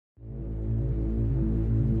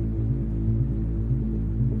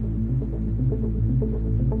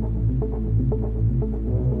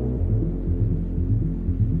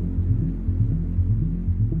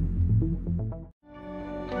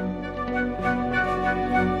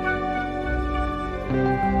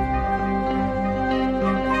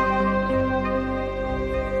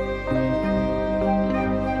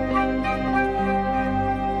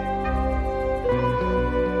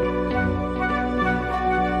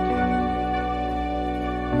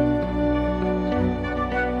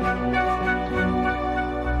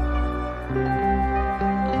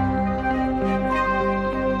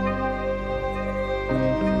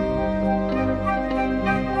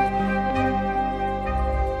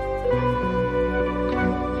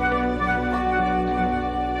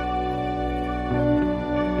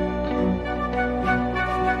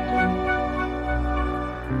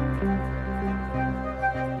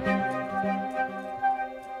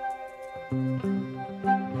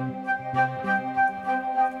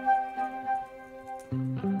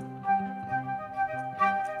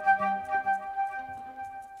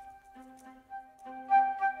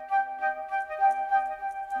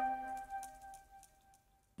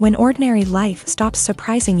When ordinary life stops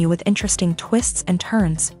surprising you with interesting twists and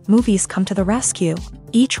turns, movies come to the rescue.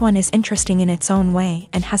 Each one is interesting in its own way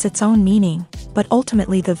and has its own meaning, but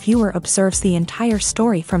ultimately the viewer observes the entire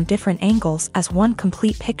story from different angles as one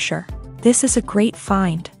complete picture. This is a great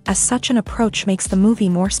find, as such an approach makes the movie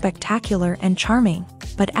more spectacular and charming.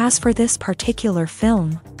 But as for this particular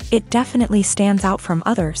film, it definitely stands out from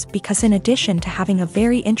others because in addition to having a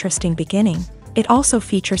very interesting beginning, it also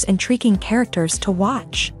features intriguing characters to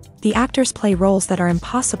watch. The actors play roles that are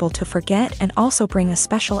impossible to forget and also bring a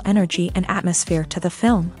special energy and atmosphere to the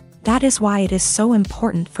film. That is why it is so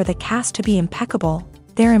important for the cast to be impeccable.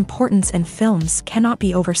 Their importance in films cannot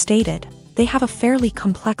be overstated. They have a fairly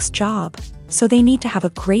complex job, so they need to have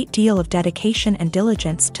a great deal of dedication and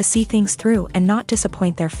diligence to see things through and not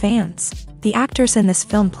disappoint their fans. The actors in this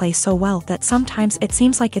film play so well that sometimes it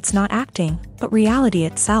seems like it's not acting, but reality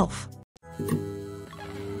itself.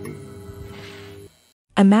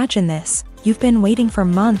 Imagine this, you've been waiting for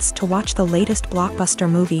months to watch the latest blockbuster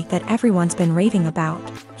movie that everyone's been raving about.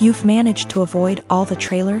 You've managed to avoid all the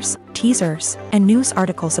trailers, teasers, and news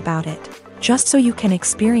articles about it, just so you can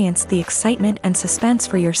experience the excitement and suspense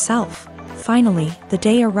for yourself. Finally, the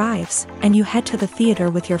day arrives, and you head to the theater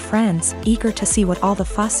with your friends, eager to see what all the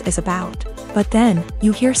fuss is about. But then,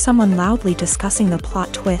 you hear someone loudly discussing the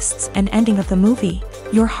plot twists and ending of the movie.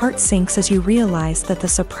 Your heart sinks as you realize that the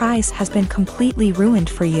surprise has been completely ruined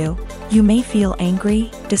for you. You may feel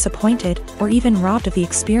angry, disappointed, or even robbed of the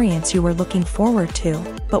experience you were looking forward to.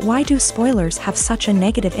 But why do spoilers have such a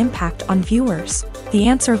negative impact on viewers? The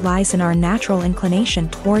answer lies in our natural inclination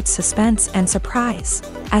towards suspense and surprise.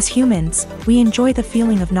 As humans, we enjoy the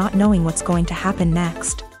feeling of not knowing what's going to happen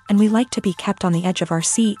next, and we like to be kept on the edge of our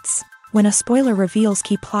seats. When a spoiler reveals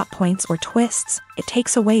key plot points or twists, it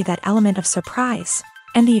takes away that element of surprise,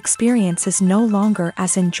 and the experience is no longer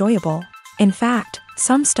as enjoyable. In fact,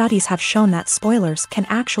 some studies have shown that spoilers can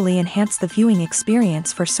actually enhance the viewing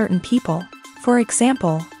experience for certain people. For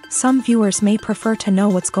example, some viewers may prefer to know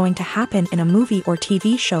what's going to happen in a movie or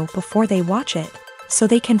TV show before they watch it, so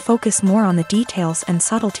they can focus more on the details and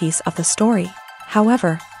subtleties of the story.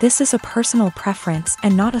 However, this is a personal preference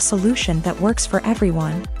and not a solution that works for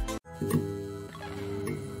everyone.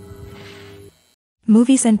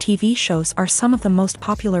 Movies and TV shows are some of the most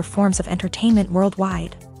popular forms of entertainment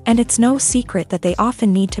worldwide, and it's no secret that they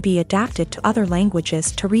often need to be adapted to other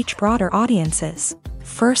languages to reach broader audiences.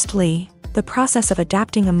 Firstly, the process of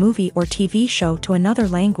adapting a movie or TV show to another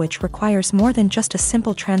language requires more than just a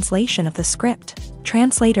simple translation of the script.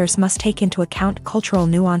 Translators must take into account cultural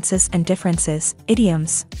nuances and differences,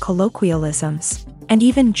 idioms, colloquialisms, and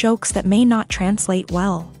even jokes that may not translate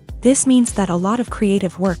well. This means that a lot of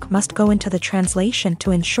creative work must go into the translation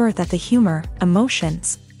to ensure that the humor,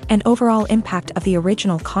 emotions, and overall impact of the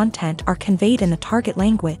original content are conveyed in the target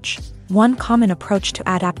language. One common approach to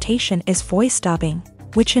adaptation is voice dubbing,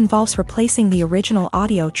 which involves replacing the original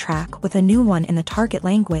audio track with a new one in the target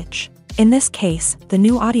language. In this case, the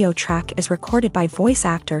new audio track is recorded by voice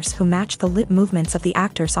actors who match the lip movements of the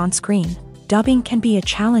actors on screen. Dubbing can be a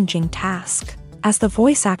challenging task, as the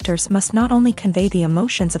voice actors must not only convey the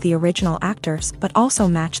emotions of the original actors but also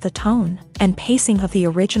match the tone and pacing of the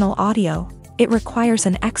original audio. It requires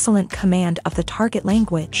an excellent command of the target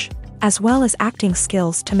language, as well as acting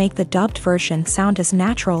skills to make the dubbed version sound as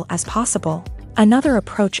natural as possible. Another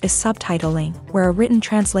approach is subtitling, where a written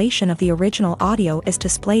translation of the original audio is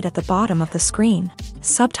displayed at the bottom of the screen.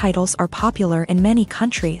 Subtitles are popular in many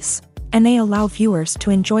countries, and they allow viewers to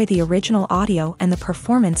enjoy the original audio and the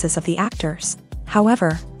performances of the actors.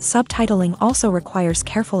 However, subtitling also requires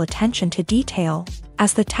careful attention to detail,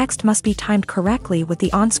 as the text must be timed correctly with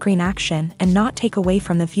the on-screen action and not take away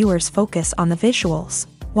from the viewer's focus on the visuals.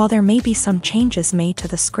 While there may be some changes made to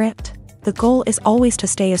the script, the goal is always to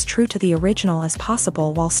stay as true to the original as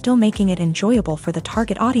possible while still making it enjoyable for the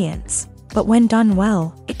target audience. But when done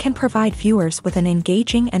well, it can provide viewers with an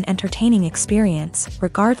engaging and entertaining experience,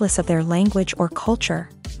 regardless of their language or culture.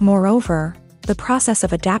 Moreover, the process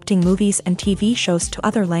of adapting movies and TV shows to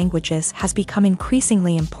other languages has become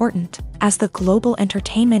increasingly important, as the global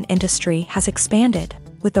entertainment industry has expanded,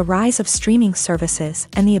 with the rise of streaming services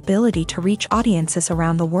and the ability to reach audiences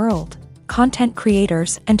around the world. Content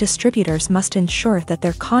creators and distributors must ensure that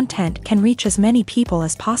their content can reach as many people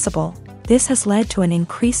as possible. This has led to an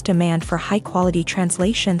increased demand for high-quality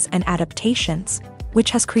translations and adaptations,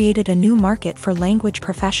 which has created a new market for language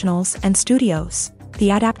professionals and studios.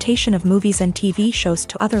 The adaptation of movies and TV shows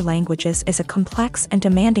to other languages is a complex and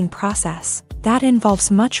demanding process that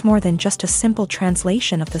involves much more than just a simple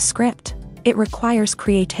translation of the script. It requires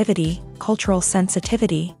creativity, cultural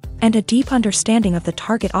sensitivity, and a deep understanding of the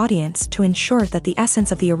target audience to ensure that the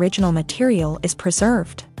essence of the original material is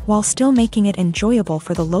preserved, while still making it enjoyable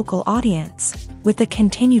for the local audience. With the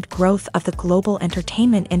continued growth of the global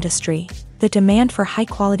entertainment industry, the demand for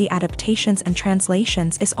high-quality adaptations and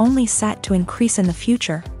translations is only set to increase in the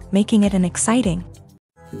future, making it an exciting.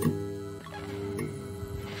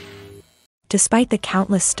 Despite the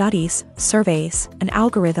countless studies, surveys, and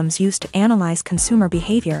algorithms used to analyze consumer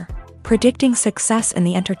behavior, predicting success in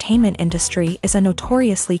the entertainment industry is a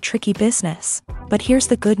notoriously tricky business. But here's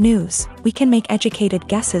the good news: we can make educated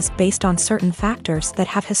guesses based on certain factors that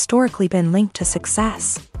have historically been linked to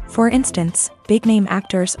success. For instance, big-name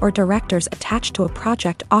actors or directors attached to a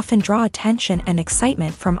project often draw attention and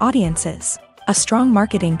excitement from audiences. A strong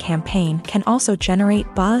marketing campaign can also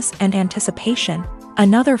generate buzz and anticipation.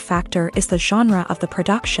 Another factor is the genre of the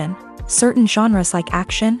production. Certain genres like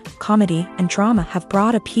action, comedy, and drama have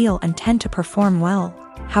broad appeal and tend to perform well.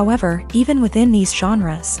 However, even within these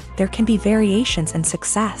genres, there can be variations in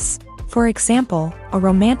success. For example, a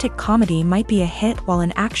romantic comedy might be a hit while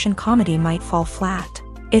an action comedy might fall flat.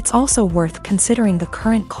 It's also worth considering the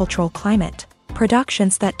current cultural climate.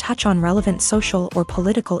 Productions that touch on relevant social or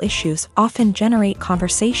political issues often generate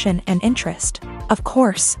conversation and interest. Of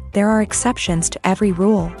course, there are exceptions to every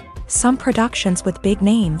rule. Some productions with big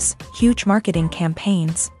names, huge marketing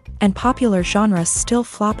campaigns, and popular genres still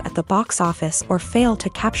flop at the box office or fail to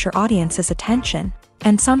capture audiences' attention.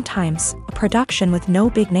 And sometimes, a production with no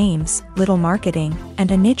big names, little marketing, and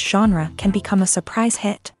a niche genre can become a surprise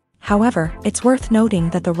hit. However, it's worth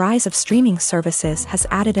noting that the rise of streaming services has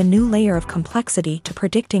added a new layer of complexity to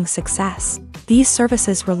predicting success. These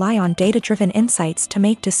services rely on data-driven insights to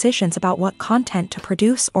make decisions about what content to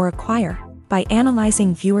produce or acquire. By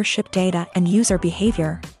analyzing viewership data and user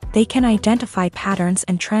behavior, they can identify patterns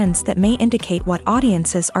and trends that may indicate what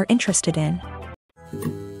audiences are interested in.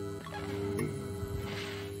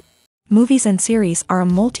 Movies and series are a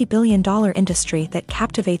multi-billion-dollar industry that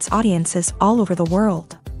captivates audiences all over the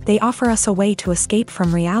world. They offer us a way to escape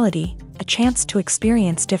from reality, a chance to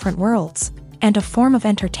experience different worlds, and a form of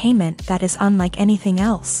entertainment that is unlike anything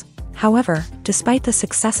else. However, despite the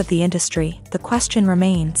success of the industry, the question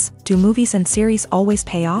remains: do movies and series always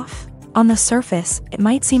pay off? On the surface, it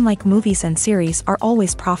might seem like movies and series are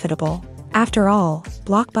always profitable. After all,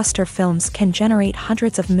 blockbuster films can generate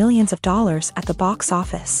hundreds of millions of dollars at the box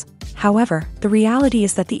office. However, the reality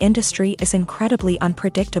is that the industry is incredibly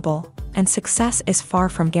unpredictable, and success is far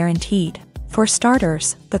from guaranteed. For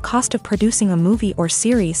starters, the cost of producing a movie or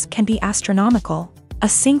series can be astronomical. A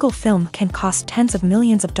single film can cost tens of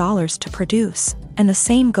millions of dollars to produce, and the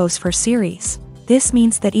same goes for series. This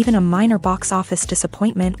means that even a minor box office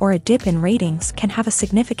disappointment or a dip in ratings can have a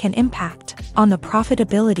significant impact on the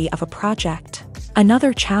profitability of a project.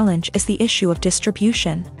 Another challenge is the issue of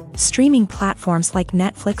distribution. Streaming platforms like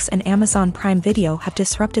Netflix and Amazon Prime Video have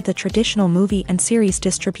disrupted the traditional movie and series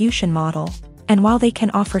distribution model. And while they can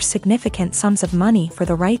offer significant sums of money for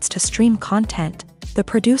the rights to stream content, the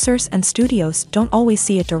producers and studios don't always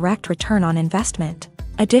see a direct return on investment.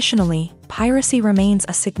 Additionally, piracy remains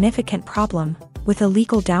a significant problem, with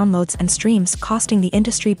illegal downloads and streams costing the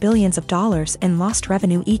industry billions of dollars in lost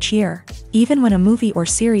revenue each year. Even when a movie or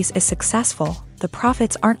series is successful, the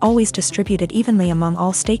profits aren't always distributed evenly among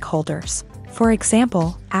all stakeholders. For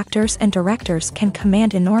example, actors and directors can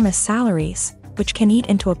command enormous salaries, which can eat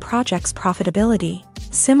into a project's profitability.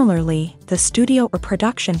 Similarly, the studio or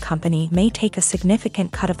production company may take a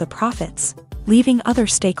significant cut of the profits, leaving other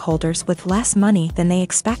stakeholders with less money than they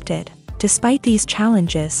expected. Despite these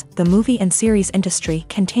challenges, the movie and series industry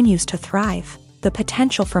continues to thrive. The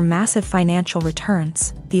potential for massive financial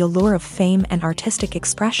returns, the allure of fame and artistic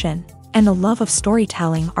expression, and the love of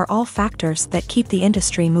storytelling are all factors that keep the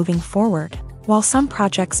industry moving forward. While some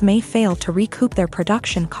projects may fail to recoup their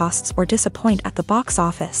production costs or disappoint at the box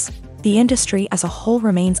office, the industry as a whole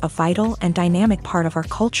remains a vital and dynamic part of our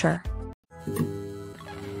culture.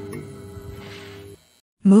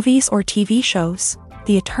 Movies or TV shows?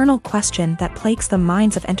 The eternal question that plagues the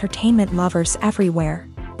minds of entertainment lovers everywhere.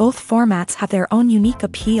 Both formats have their own unique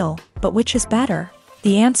appeal, but which is better?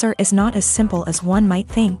 The answer is not as simple as one might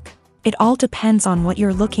think. It all depends on what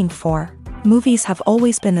you're looking for. Movies have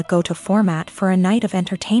always been the go-to format for a night of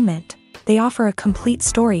entertainment. They offer a complete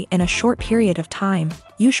story in a short period of time,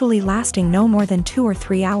 usually lasting no more than 2 or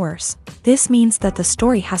 3 hours. This means that the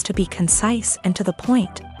story has to be concise and to the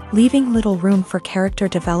point, leaving little room for character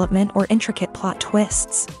development or intricate plot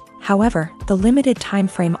twists. However, the limited time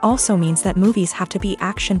frame also means that movies have to be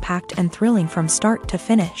action-packed and thrilling from start to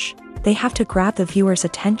finish. They have to grab the viewer's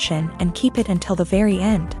attention and keep it until the very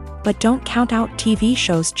end. But don't count out TV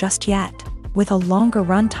shows just yet. With a longer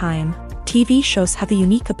runtime, TV shows have the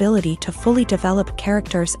unique ability to fully develop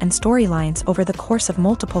characters and storylines over the course of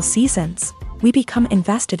multiple seasons. We become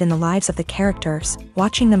invested in the lives of the characters,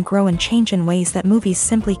 watching them grow and change in ways that movies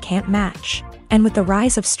simply can't match. And with the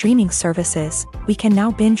rise of streaming services, we can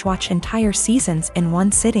now binge-watch entire seasons in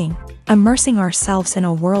one sitting, immersing ourselves in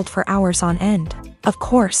a world for hours on end. Of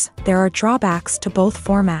course, there are drawbacks to both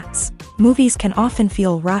formats. Movies can often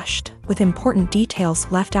feel rushed, with important details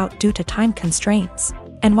left out due to time constraints.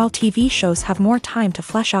 And while TV shows have more time to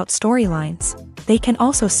flesh out storylines, they can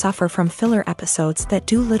also suffer from filler episodes that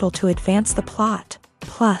do little to advance the plot.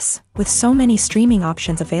 Plus, with so many streaming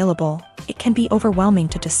options available, it can be overwhelming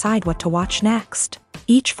to decide what to watch next.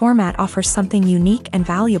 Each format offers something unique and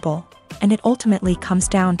valuable, and it ultimately comes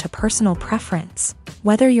down to personal preference.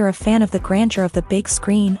 Whether you're a fan of the grandeur of the big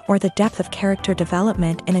screen or the depth of character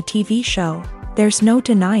development in a TV show, there's no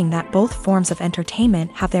denying that both forms of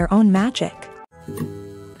entertainment have their own magic.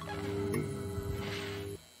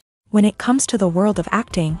 When it comes to the world of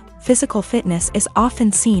acting, physical fitness is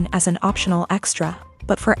often seen as an optional extra.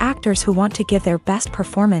 But for actors who want to give their best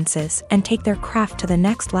performances and take their craft to the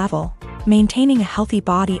next level, maintaining a healthy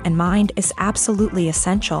body and mind is absolutely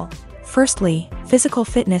essential. Firstly, physical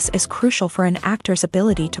fitness is crucial for an actor's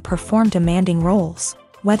ability to perform demanding roles.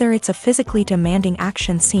 Whether it's a physically demanding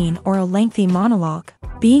action scene or a lengthy monologue,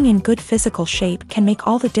 being in good physical shape can make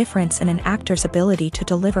all the difference in an actor's ability to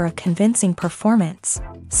deliver a convincing performance.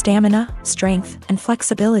 Stamina, strength, and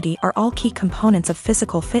flexibility are all key components of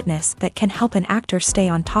physical fitness that can help an actor stay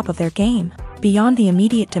on top of their game. Beyond the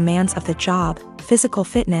immediate demands of the job, physical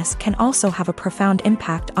fitness can also have a profound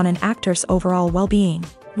impact on an actor's overall well-being.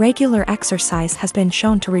 Regular exercise has been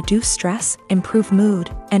shown to reduce stress, improve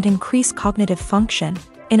mood, and increase cognitive function.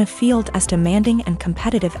 In a field as demanding and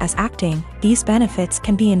competitive as acting, these benefits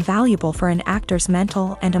can be invaluable for an actor's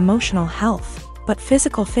mental and emotional health. But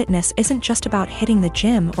physical fitness isn't just about hitting the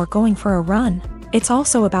gym or going for a run. It's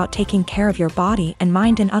also about taking care of your body and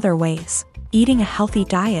mind in other ways. Eating a healthy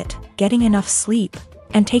diet, getting enough sleep,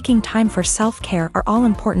 and taking time for self-care are all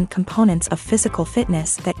important components of physical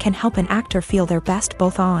fitness that can help an actor feel their best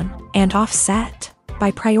both on and off set.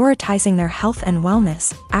 By prioritizing their health and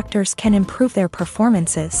wellness, actors can improve their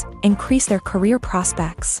performances, increase their career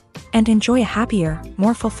prospects, and enjoy a happier,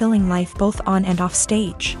 more fulfilling life both on and off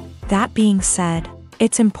stage. That being said,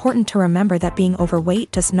 it's important to remember that being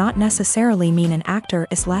overweight does not necessarily mean an actor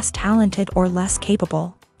is less talented or less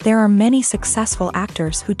capable. There are many successful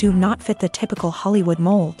actors who do not fit the typical Hollywood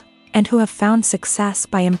mold, and who have found success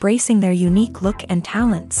by embracing their unique look and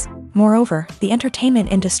talents. Moreover, the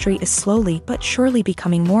entertainment industry is slowly but surely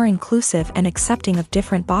becoming more inclusive and accepting of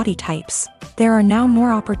different body types. There are now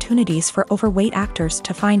more opportunities for overweight actors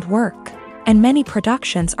to find work, and many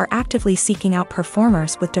productions are actively seeking out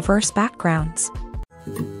performers with diverse backgrounds.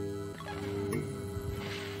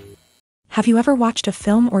 Have you ever watched a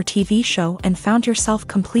film or TV show and found yourself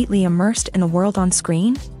completely immersed in the world on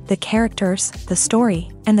screen? The characters, the story,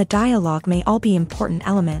 and the dialogue may all be important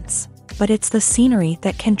elements, but it's the scenery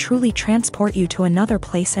that can truly transport you to another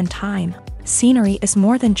place and time. Scenery is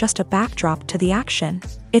more than just a backdrop to the action.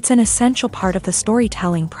 It's an essential part of the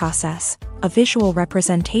storytelling process, a visual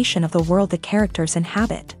representation of the world the characters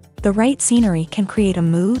inhabit. The right scenery can create a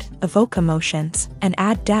mood, evoke emotions, and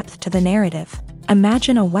add depth to the narrative.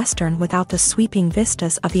 Imagine a Western without the sweeping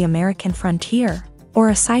vistas of the American frontier, or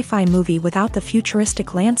a sci-fi movie without the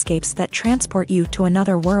futuristic landscapes that transport you to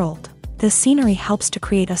another world. The scenery helps to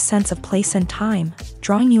create a sense of place and time,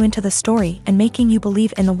 drawing you into the story and making you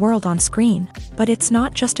believe in the world on screen. But it's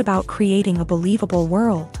not just about creating a believable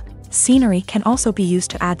world. Scenery can also be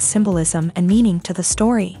used to add symbolism and meaning to the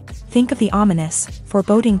story. Think of the ominous,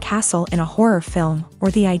 foreboding castle in a horror film, or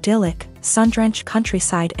the idyllic, sun-drenched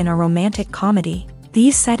countryside in a romantic comedy.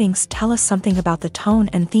 These settings tell us something about the tone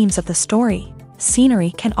and themes of the story.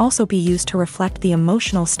 Scenery can also be used to reflect the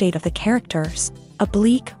emotional state of the characters. A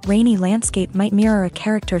bleak, rainy landscape might mirror a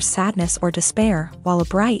character's sadness or despair, while a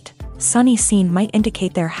bright, sunny scene might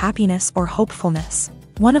indicate their happiness or hopefulness.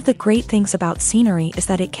 One of the great things about scenery is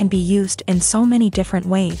that it can be used in so many different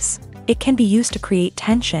ways. It can be used to create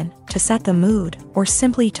tension, to set the mood, or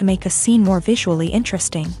simply to make a scene more visually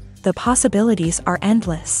interesting. The possibilities are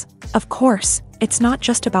endless. Of course, it's not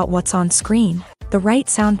just about what's on screen. The right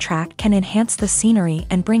soundtrack can enhance the scenery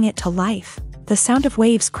and bring it to life. The sound of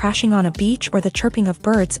waves crashing on a beach or the chirping of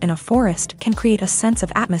birds in a forest can create a sense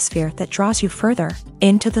of atmosphere that draws you further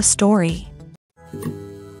into the story.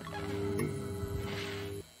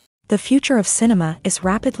 The future of cinema is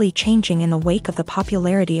rapidly changing in the wake of the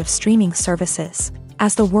popularity of streaming services.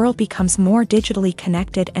 As the world becomes more digitally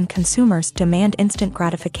connected and consumers demand instant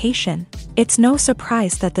gratification, it's no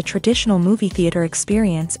surprise that the traditional movie theater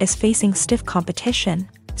experience is facing stiff competition.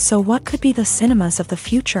 So what could be the cinemas of the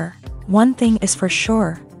future? One thing is for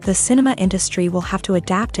sure, the cinema industry will have to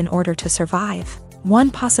adapt in order to survive. One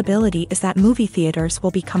possibility is that movie theaters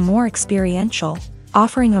will become more experiential,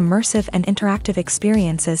 offering immersive and interactive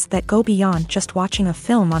experiences that go beyond just watching a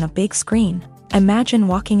film on a big screen. Imagine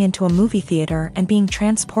walking into a movie theater and being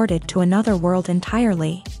transported to another world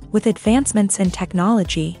entirely. With advancements in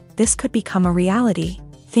technology, this could become a reality.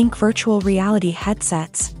 Think virtual reality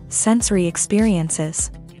headsets, sensory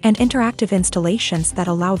experiences, and interactive installations that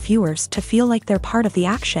allow viewers to feel like they're part of the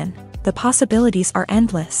action. The possibilities are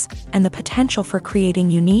endless, and the potential for creating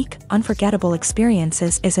unique, unforgettable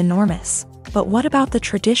experiences is enormous. But what about the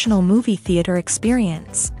traditional movie theater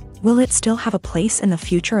experience? Will it still have a place in the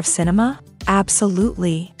future of cinema?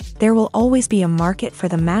 Absolutely. There will always be a market for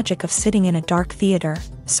the magic of sitting in a dark theater,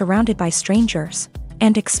 surrounded by strangers,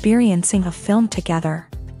 and experiencing a film together.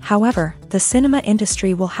 However, the cinema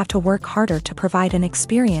industry will have to work harder to provide an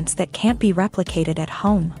experience that can't be replicated at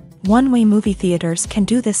home. One way movie theaters can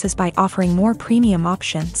do this is by offering more premium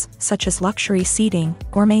options, such as luxury seating,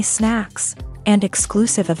 gourmet snacks, and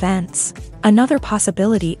exclusive events. Another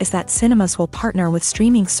possibility is that cinemas will partner with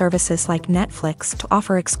streaming services like Netflix to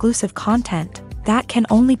offer exclusive content that can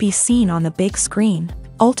only be seen on the big screen.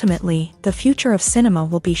 Ultimately, the future of cinema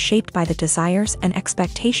will be shaped by the desires and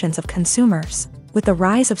expectations of consumers. With the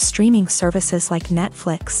rise of streaming services like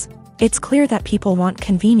Netflix, it's clear that people want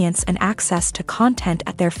convenience and access to content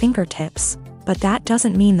at their fingertips. But that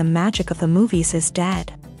doesn't mean the magic of the movies is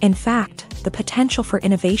dead. In fact, the potential for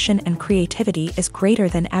innovation and creativity is greater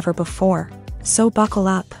than ever before. So buckle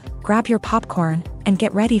up, grab your popcorn, and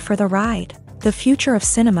get ready for the ride. The future of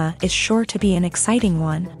cinema is sure to be an exciting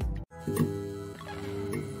one.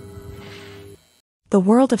 The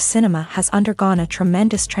world of cinema has undergone a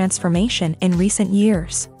tremendous transformation in recent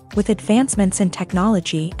years. With advancements in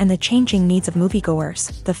technology and the changing needs of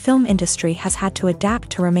moviegoers, the film industry has had to adapt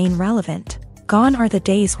to remain relevant. Gone are the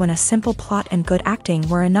days when a simple plot and good acting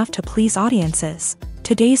were enough to please audiences.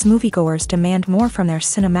 Today's moviegoers demand more from their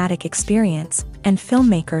cinematic experience, and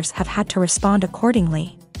filmmakers have had to respond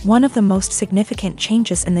accordingly. One of the most significant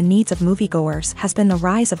changes in the needs of moviegoers has been the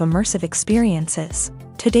rise of immersive experiences.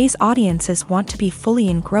 Today's audiences want to be fully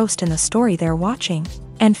engrossed in the story they're watching,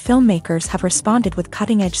 and filmmakers have responded with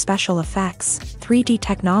cutting-edge special effects, 3D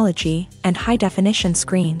technology, and high-definition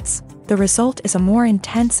screens. The result is a more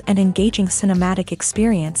intense and engaging cinematic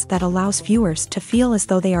experience that allows viewers to feel as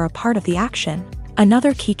though they are a part of the action.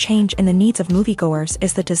 Another key change in the needs of moviegoers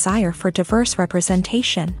is the desire for diverse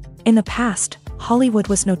representation. In the past, Hollywood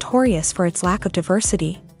was notorious for its lack of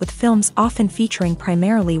diversity, with films often featuring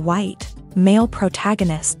primarily white, male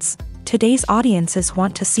protagonists. Today's audiences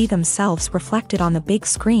want to see themselves reflected on the big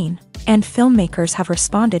screen, and filmmakers have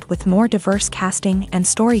responded with more diverse casting and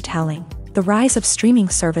storytelling. The rise of streaming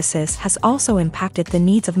services has also impacted the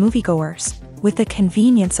needs of moviegoers. With the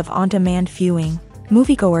convenience of on-demand viewing,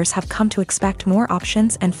 moviegoers have come to expect more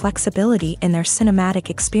options and flexibility in their cinematic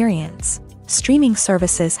experience. Streaming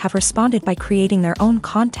services have responded by creating their own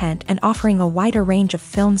content and offering a wider range of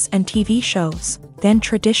films and TV shows than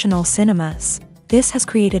traditional cinemas. This has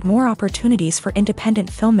created more opportunities for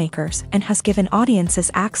independent filmmakers and has given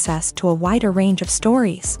audiences access to a wider range of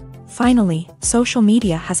stories. Finally, social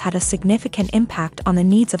media has had a significant impact on the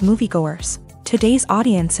needs of moviegoers. Today's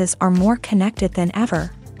audiences are more connected than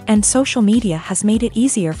ever, and social media has made it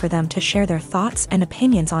easier for them to share their thoughts and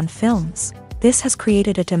opinions on films. This has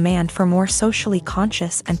created a demand for more socially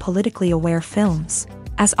conscious and politically aware films.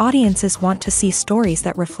 As audiences want to see stories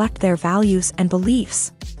that reflect their values and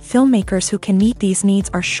beliefs, filmmakers who can meet these needs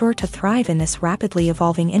are sure to thrive in this rapidly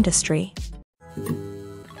evolving industry.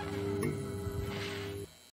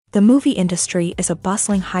 The movie industry is a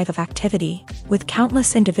bustling hive of activity, with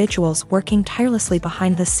countless individuals working tirelessly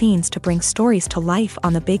behind the scenes to bring stories to life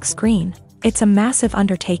on the big screen. It's a massive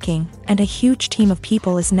undertaking, and a huge team of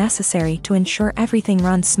people is necessary to ensure everything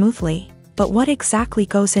runs smoothly. But what exactly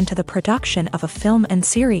goes into the production of a film and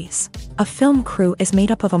series? A film crew is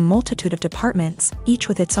made up of a multitude of departments, each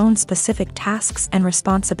with its own specific tasks and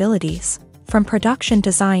responsibilities. From production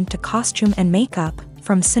design to costume and makeup,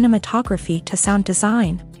 from cinematography to sound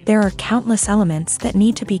design, there are countless elements that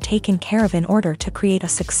need to be taken care of in order to create a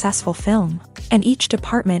successful film. And each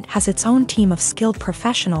department has its own team of skilled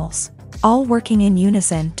professionals, all working in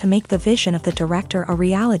unison to make the vision of the director a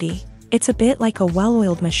reality. It's a bit like a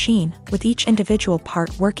well-oiled machine, with each individual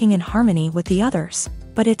part working in harmony with the others.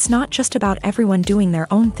 But it's not just about everyone doing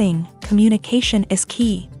their own thing. Communication is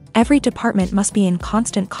key. Every department must be in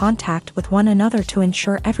constant contact with one another to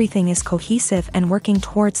ensure everything is cohesive and working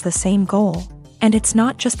towards the same goal. And it's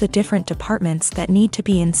not just the different departments that need to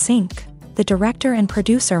be in sync. The director and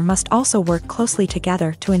producer must also work closely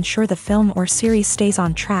together to ensure the film or series stays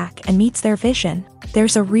on track and meets their vision.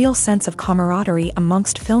 There's a real sense of camaraderie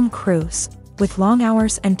amongst film crews. With long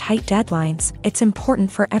hours and tight deadlines, it's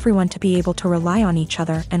important for everyone to be able to rely on each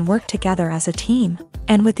other and work together as a team.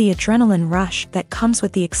 And with the adrenaline rush that comes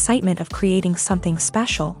with the excitement of creating something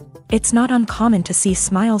special, it's not uncommon to see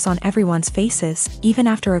smiles on everyone's faces, even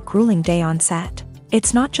after a grueling day on set.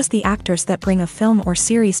 It's not just the actors that bring a film or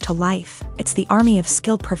series to life, it's the army of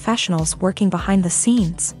skilled professionals working behind the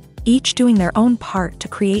scenes, each doing their own part to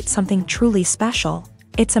create something truly special.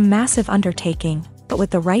 It's a massive undertaking, but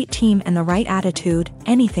with the right team and the right attitude,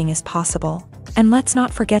 anything is possible. And let's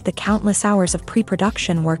not forget the countless hours of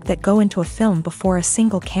pre-production work that go into a film before a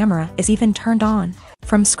single camera is even turned on.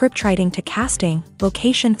 From scriptwriting to casting,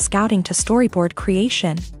 location scouting to storyboard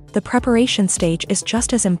creation, the preparation stage is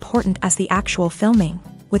just as important as the actual filming.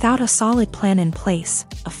 Without a solid plan in place,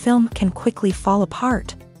 a film can quickly fall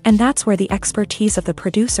apart. And that's where the expertise of the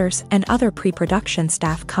producers and other pre-production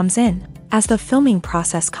staff comes in. As the filming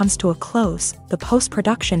process comes to a close, the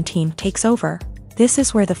post-production team takes over. This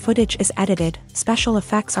is where the footage is edited, special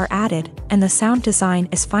effects are added, and the sound design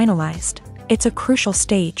is finalized. It's a crucial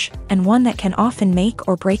stage, and one that can often make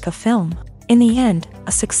or break a film. In the end,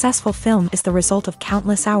 a successful film is the result of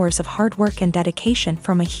countless hours of hard work and dedication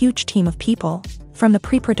from a huge team of people. From the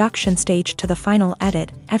pre-production stage to the final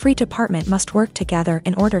edit, every department must work together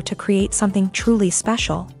in order to create something truly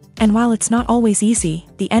special. And while it's not always easy,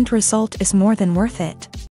 the end result is more than worth it.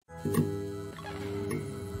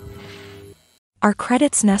 Are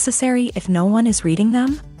credits necessary if no one is reading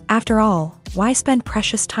them? After all, why spend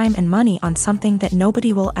precious time and money on something that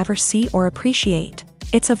nobody will ever see or appreciate?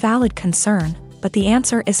 It's a valid concern, but the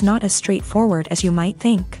answer is not as straightforward as you might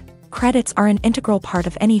think. Credits are an integral part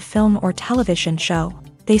of any film or television show.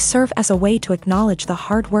 They serve as a way to acknowledge the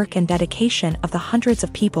hard work and dedication of the hundreds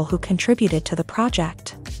of people who contributed to the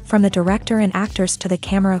project. From the director and actors to the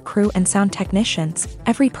camera crew and sound technicians,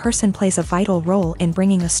 every person plays a vital role in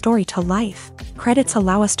bringing a story to life. Credits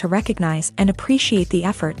allow us to recognize and appreciate the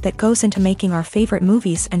effort that goes into making our favorite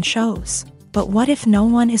movies and shows. But what if no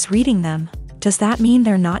one is reading them? Does that mean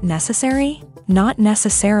they're not necessary? Not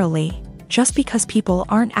necessarily. Just because people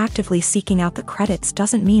aren't actively seeking out the credits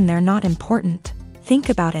doesn't mean they're not important. Think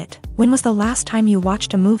about it. When was the last time you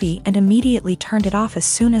watched a movie and immediately turned it off as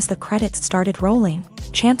soon as the credits started rolling?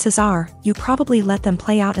 Chances are, you probably let them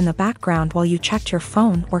play out in the background while you checked your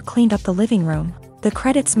phone or cleaned up the living room. The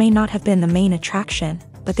credits may not have been the main attraction,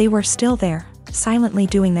 but they were still there, silently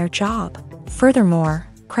doing their job. Furthermore,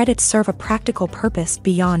 credits serve a practical purpose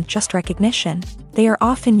beyond just recognition. They are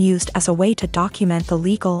often used as a way to document the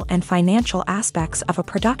legal and financial aspects of a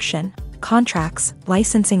production. Contracts,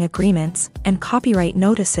 licensing agreements, and copyright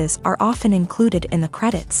notices are often included in the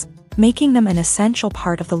credits, making them an essential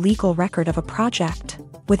part of the legal record of a project.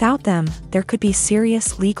 Without them, there could be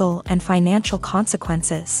serious legal and financial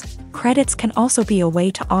consequences. Credits can also be a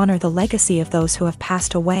way to honor the legacy of those who have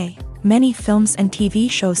passed away. Many films and TV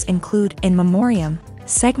shows include in memoriam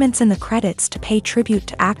segments in the credits to pay tribute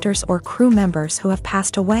to actors or crew members who have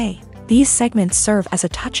passed away. These segments serve as a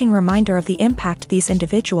touching reminder of the impact these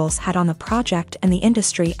individuals had on the project and the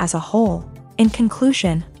industry as a whole. In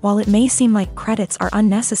conclusion, while it may seem like credits are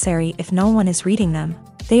unnecessary if no one is reading them,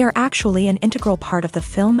 they are actually an integral part of the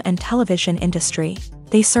film and television industry.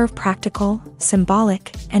 They serve practical,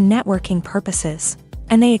 symbolic, and networking purposes,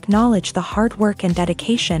 and they acknowledge the hard work and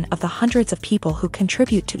dedication of the hundreds of people who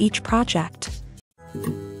contribute to each project.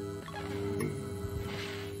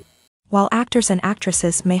 While actors and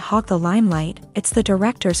actresses may hog the limelight, it's the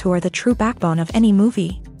directors who are the true backbone of any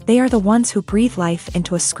movie. They are the ones who breathe life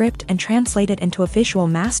into a script and translate it into a visual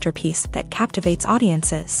masterpiece that captivates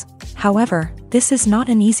audiences. However, this is not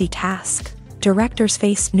an easy task. Directors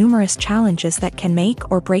face numerous challenges that can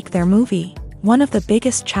make or break their movie. One of the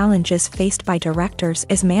biggest challenges faced by directors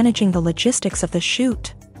is managing the logistics of the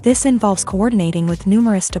shoot. This involves coordinating with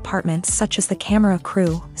numerous departments such as the camera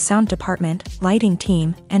crew, sound department, lighting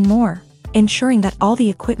team, and more. Ensuring that all the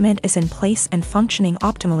equipment is in place and functioning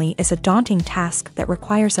optimally is a daunting task that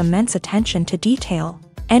requires immense attention to detail.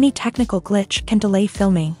 Any technical glitch can delay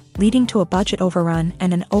filming, leading to a budget overrun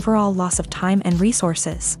and an overall loss of time and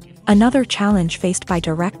resources. Another challenge faced by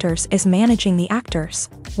directors is managing the actors.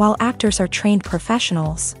 While actors are trained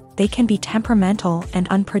professionals, they can be temperamental and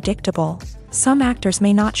unpredictable. Some actors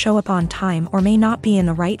may not show up on time or may not be in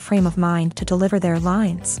the right frame of mind to deliver their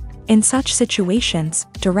lines. In such situations,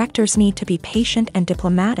 directors need to be patient and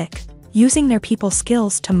diplomatic, using their people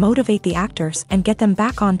skills to motivate the actors and get them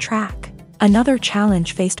back on track. Another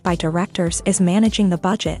challenge faced by directors is managing the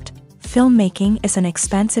budget. Filmmaking is an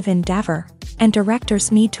expensive endeavor, and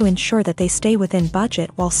directors need to ensure that they stay within budget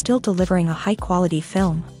while still delivering a high-quality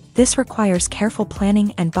film. This requires careful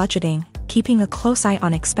planning and budgeting, keeping a close eye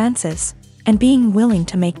on expenses, and being willing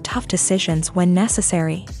to make tough decisions when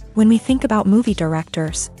necessary. When we think about movie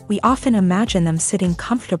directors, we often imagine them sitting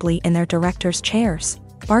comfortably in their director's chairs,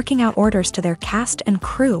 barking out orders to their cast and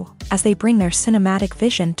crew as they bring their cinematic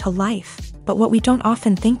vision to life. But what we don't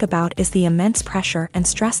often think about is the immense pressure and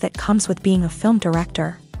stress that comes with being a film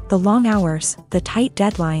director. The long hours, the tight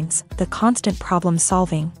deadlines, the constant problem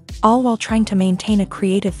solving, all while trying to maintain a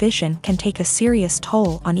creative vision can take a serious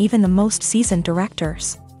toll on even the most seasoned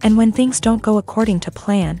directors. And when things don't go according to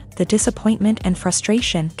plan, the disappointment and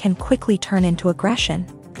frustration can quickly turn into aggression.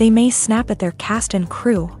 They may snap at their cast and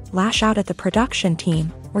crew, lash out at the production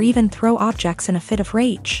team, or even throw objects in a fit of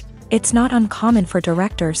rage. It's not uncommon for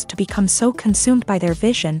directors to become so consumed by their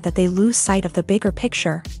vision that they lose sight of the bigger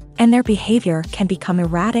picture, and their behavior can become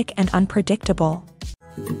erratic and unpredictable.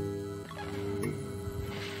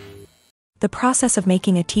 The process of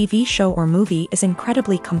making a TV show or movie is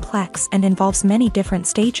incredibly complex and involves many different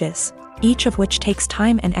stages, each of which takes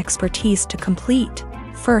time and expertise to complete.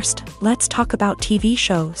 First, let's talk about TV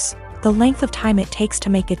shows. The length of time it takes to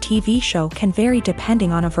make a TV show can vary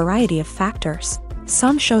depending on a variety of factors.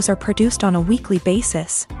 Some shows are produced on a weekly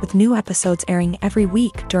basis, with new episodes airing every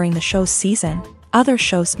week during the show's season. Other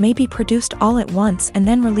shows may be produced all at once and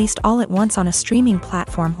then released all at once on a streaming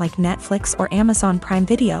platform like Netflix or Amazon Prime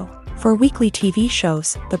Video. For weekly TV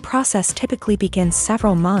shows, the process typically begins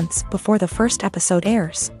several months before the first episode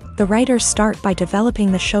airs. The writers start by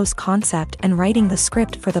developing the show's concept and writing the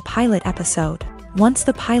script for the pilot episode. Once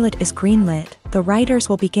the pilot is greenlit, the writers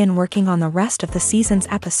will begin working on the rest of the season's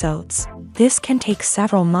episodes. This can take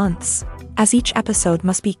several months, as each episode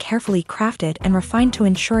must be carefully crafted and refined to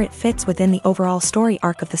ensure it fits within the overall story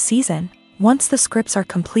arc of the season. Once the scripts are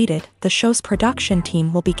completed, the show's production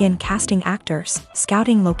team will begin casting actors,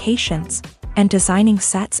 scouting locations, and designing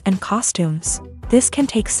sets and costumes. This can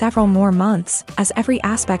take several more months, as every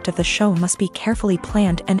aspect of the show must be carefully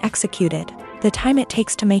planned and executed. The time it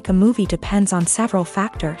takes to make a movie depends on several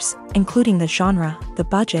factors, including the genre, the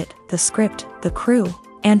budget, the script, the crew,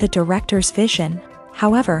 and the director's vision.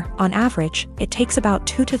 However, on average, it takes about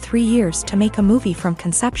 2 to 3 years to make a movie from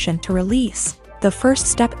conception to release. The first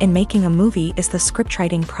step in making a movie is the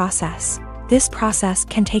scriptwriting process. This process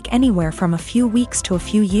can take anywhere from a few weeks to a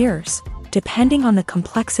few years, depending on the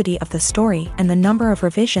complexity of the story and the number of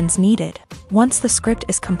revisions needed. Once the script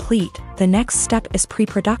is complete, the next step is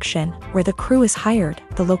pre-production, where the crew is hired,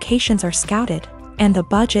 the locations are scouted, and the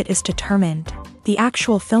budget is determined. The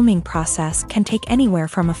actual filming process can take anywhere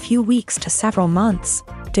from a few weeks to several months,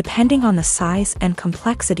 depending on the size and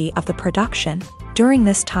complexity of the production. During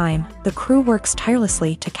this time, the crew works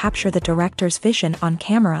tirelessly to capture the director's vision on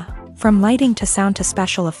camera. From lighting to sound to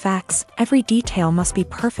special effects, every detail must be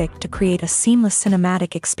perfect to create a seamless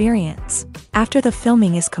cinematic experience. After the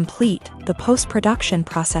filming is complete, the post-production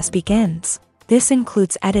process begins. This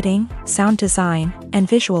includes editing, sound design, and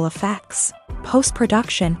visual effects.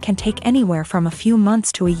 Post-production can take anywhere from a few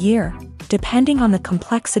months to a year, depending on the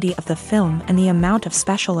complexity of the film and the amount of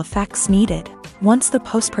special effects needed. Once the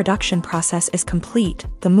post-production process is complete,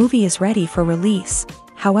 the movie is ready for release.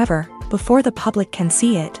 However, before the public can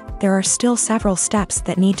see it, there are still several steps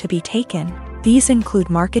that need to be taken. These include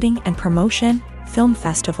marketing and promotion, film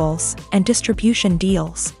festivals, and distribution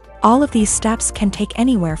deals. All of these steps can take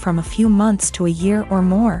anywhere from a few months to a year or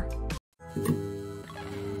more.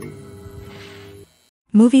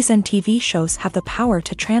 Movies and TV shows have the power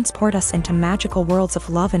to transport us into magical worlds of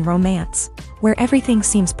love and romance, where everything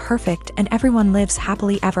seems perfect and everyone lives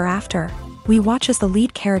happily ever after. We watch as the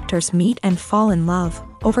lead characters meet and fall in love,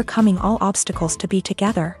 overcoming all obstacles to be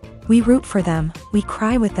together. We root for them, we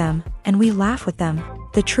cry with them, and we laugh with them.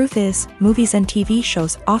 The truth is, movies and TV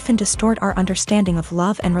shows often distort our understanding of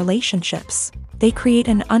love and relationships. They create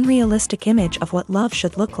an unrealistic image of what love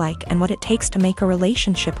should look like and what it takes to make a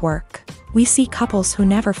relationship work. We see couples who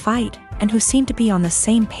never fight, and who seem to be on the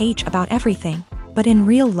same page about everything. But in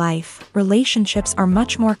real life, relationships are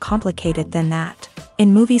much more complicated than that.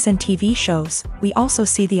 In movies and TV shows, we also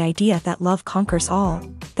see the idea that love conquers all.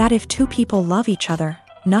 That if two people love each other,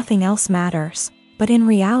 nothing else matters. But in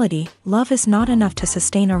reality, love is not enough to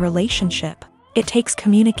sustain a relationship. It takes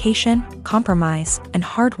communication, compromise, and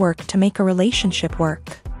hard work to make a relationship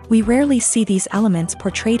work. We rarely see these elements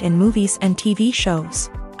portrayed in movies and TV shows.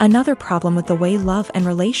 Another problem with the way love and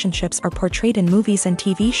relationships are portrayed in movies and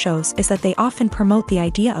TV shows is that they often promote the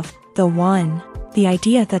idea of the one. The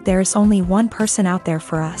idea that there is only one person out there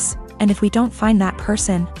for us, and if we don't find that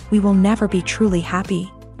person, we will never be truly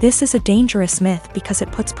happy. This is a dangerous myth because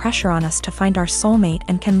it puts pressure on us to find our soulmate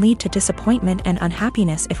and can lead to disappointment and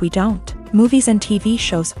unhappiness if we don't. Movies and TV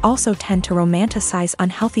shows also tend to romanticize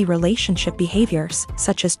unhealthy relationship behaviors,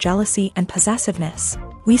 such as jealousy and possessiveness.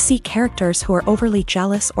 We see characters who are overly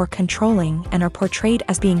jealous or controlling and are portrayed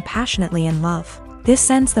as being passionately in love. This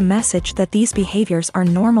sends the message that these behaviors are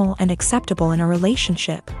normal and acceptable in a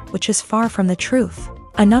relationship, which is far from the truth.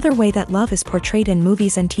 Another way that love is portrayed in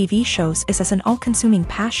movies and TV shows is as an all-consuming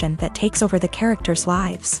passion that takes over the characters'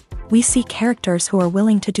 lives. We see characters who are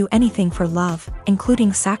willing to do anything for love,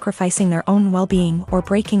 including sacrificing their own well-being or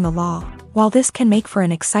breaking the law. While this can make for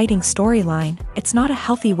an exciting storyline, it's not a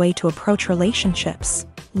healthy way to approach relationships.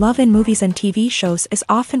 Love in movies and TV shows is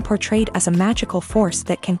often portrayed as a magical force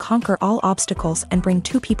that can conquer all obstacles and bring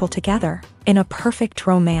two people together in a perfect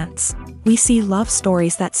romance. We see love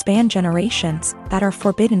stories that span generations, that are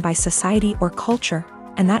forbidden by society or culture,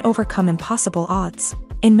 and that overcome impossible odds.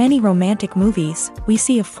 In many romantic movies, we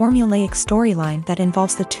see a formulaic storyline that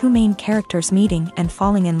involves the two main characters meeting and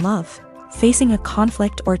falling in love, facing a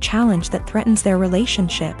conflict or challenge that threatens their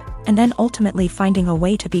relationship, and then ultimately finding a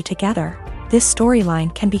way to be together. This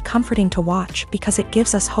storyline can be comforting to watch because it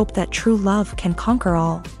gives us hope that true love can conquer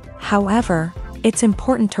all. However, it's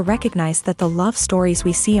important to recognize that the love stories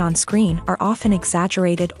we see on screen are often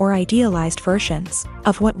exaggerated or idealized versions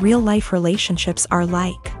of what real-life relationships are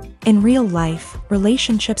like. In real life,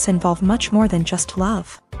 relationships involve much more than just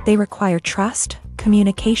love. They require trust,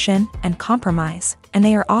 communication, and compromise, and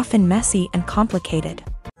they are often messy and complicated.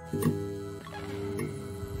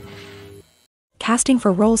 Casting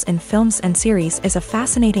for roles in films and series is a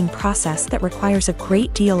fascinating process that requires a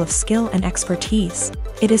great deal of skill and expertise.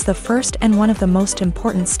 It is the first and one of the most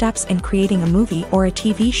important steps in creating a movie or a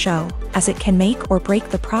TV show, as it can make or break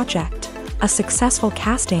the project. A successful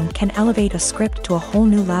casting can elevate a script to a whole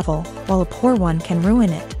new level, while a poor one can ruin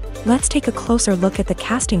it. Let's take a closer look at the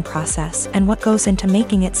casting process and what goes into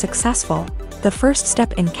making it successful. The first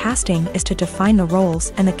step in casting is to define the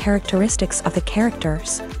roles and the characteristics of the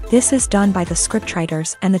characters. This is done by the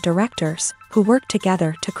scriptwriters and the directors, who work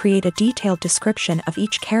together to create a detailed description of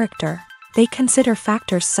each character. They consider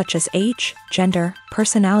factors such as age, gender,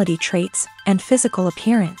 personality traits, and physical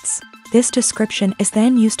appearance. This description is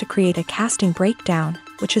then used to create a casting breakdown,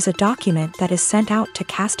 which is a document that is sent out to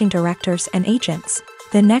casting directors and agents.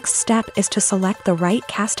 The next step is to select the right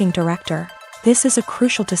casting director. This is a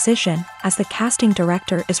crucial decision, as the casting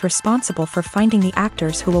director is responsible for finding the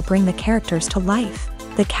actors who will bring the characters to life.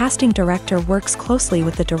 The casting director works closely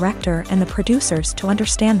with the director and the producers to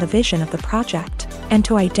understand the vision of the project, and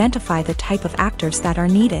to identify the type of actors that are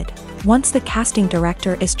needed. Once the casting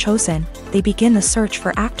director is chosen, they begin the search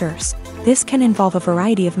for actors. This can involve a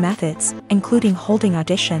variety of methods, including holding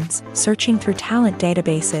auditions, searching through talent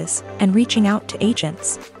databases, and reaching out to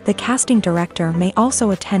agents. The casting director may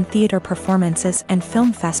also attend theater performances and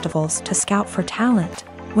film festivals to scout for talent.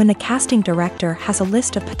 When the casting director has a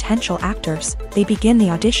list of potential actors, they begin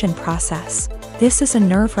the audition process. This is a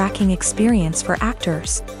nerve-wracking experience for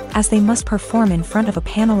actors, as they must perform in front of a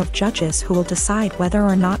panel of judges who will decide whether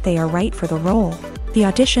or not they are right for the role. The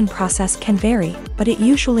audition process can vary, but it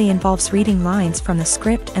usually involves reading lines from the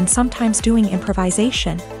script and sometimes doing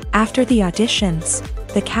improvisation. After the auditions,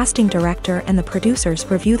 the casting director and the producers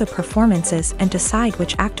review the performances and decide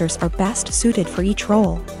which actors are best suited for each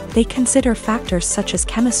role. They consider factors such as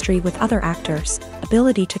chemistry with other actors,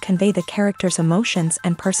 ability to convey the character's emotions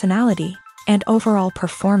and personality, and overall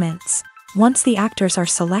performance. Once the actors are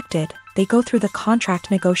selected, they go through the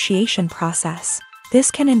contract negotiation process. This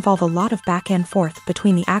can involve a lot of back and forth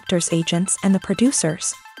between the actors' agents and the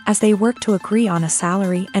producers, as they work to agree on a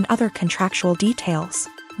salary and other contractual details.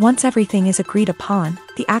 Once everything is agreed upon,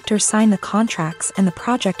 the actors sign the contracts and the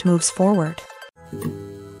project moves forward.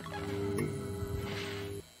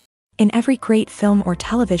 In every great film or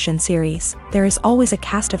television series, there is always a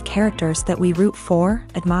cast of characters that we root for,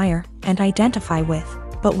 admire, and identify with.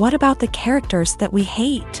 But what about the characters that we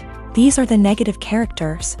hate? These are the negative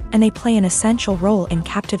characters, and they play an essential role in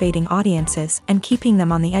captivating audiences and keeping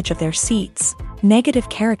them on the edge of their seats. Negative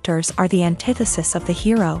characters are the antithesis of the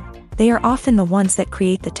hero. They are often the ones that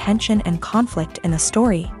create the tension and conflict in the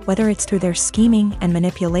story, whether it's through their scheming and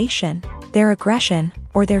manipulation, their aggression,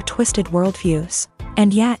 or their twisted worldviews.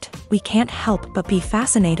 And yet, we can't help but be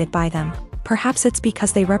fascinated by them. Perhaps it's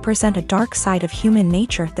because they represent a dark side of human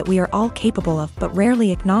nature that we are all capable of but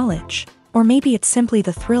rarely acknowledge. Or maybe it's simply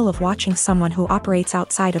the thrill of watching someone who operates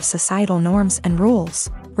outside of societal norms and rules.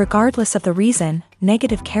 Regardless of the reason,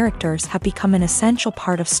 negative characters have become an essential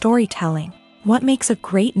part of storytelling. What makes a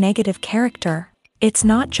great negative character? It's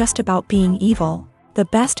not just about being evil. The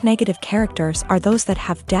best negative characters are those that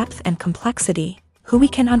have depth and complexity, who we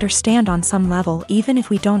can understand on some level even if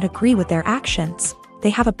we don't agree with their actions.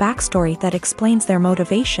 They have a backstory that explains their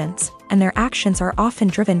motivations, and their actions are often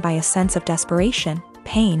driven by a sense of desperation,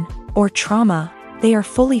 pain, or trauma. They are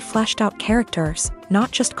fully fleshed out characters,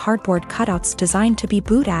 not just cardboard cutouts designed to be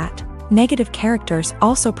booed at. Negative characters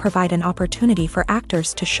also provide an opportunity for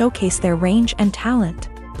actors to showcase their range and talent.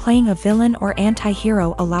 Playing a villain or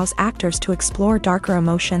anti-hero allows actors to explore darker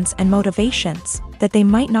emotions and motivations that they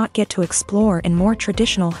might not get to explore in more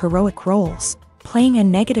traditional heroic roles. Playing a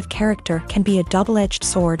negative character can be a double-edged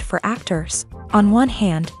sword for actors. On one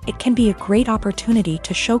hand, it can be a great opportunity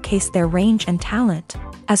to showcase their range and talent,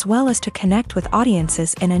 as well as to connect with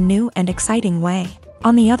audiences in a new and exciting way.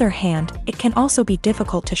 On the other hand, it can also be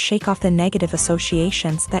difficult to shake off the negative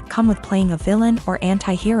associations that come with playing a villain or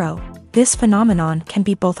anti-hero. This phenomenon can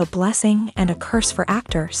be both a blessing and a curse for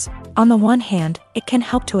actors. On the one hand, it can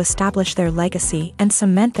help to establish their legacy and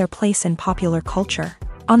cement their place in popular culture.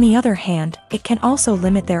 On the other hand, it can also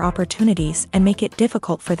limit their opportunities and make it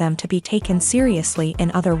difficult for them to be taken seriously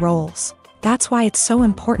in other roles. That's why it's so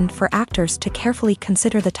important for actors to carefully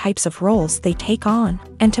consider the types of roles they take on,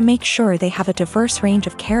 and to make sure they have a diverse range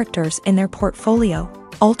of characters in their portfolio.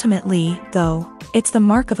 Ultimately, though, it's the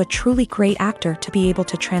mark of a truly great actor to be able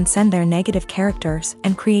to transcend their negative characters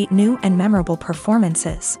and create new and memorable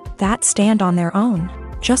performances that stand on their own.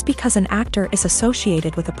 Just because an actor is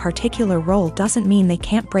associated with a particular role doesn't mean they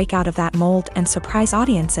can't break out of that mold and surprise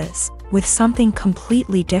audiences with something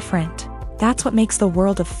completely different. That's what makes the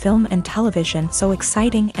world of film and television so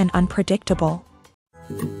exciting and unpredictable.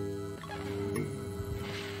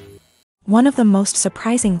 One of the most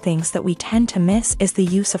surprising things that we tend to miss is the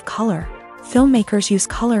use of color. Filmmakers use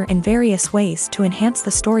color in various ways to enhance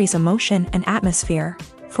the story's emotion and atmosphere.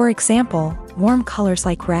 For example, warm colors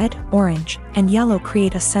like red, orange, and yellow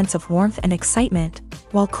create a sense of warmth and excitement,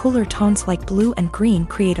 while cooler tones like blue and green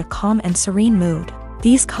create a calm and serene mood.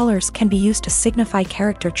 These colors can be used to signify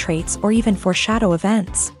character traits or even foreshadow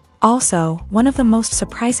events. Also, one of the most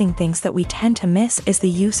surprising things that we tend to miss is the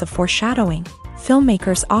use of foreshadowing.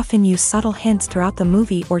 Filmmakers often use subtle hints throughout the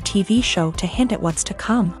movie or TV show to hint at what's to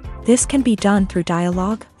come. This can be done through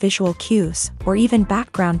dialogue, visual cues, or even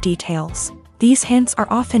background details. These hints are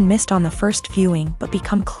often missed on the first viewing but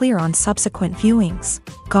become clear on subsequent viewings.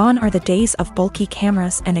 Gone are the days of bulky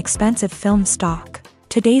cameras and expensive film stock.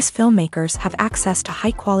 Today's filmmakers have access to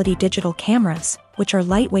high-quality digital cameras, which are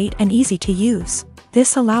lightweight and easy to use.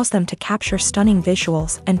 This allows them to capture stunning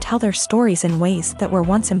visuals and tell their stories in ways that were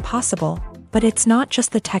once impossible. But it's not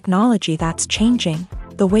just the technology that's changing.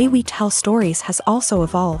 The way we tell stories has also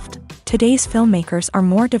evolved. Today's filmmakers are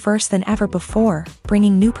more diverse than ever before,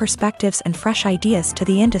 bringing new perspectives and fresh ideas to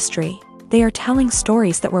the industry. They are telling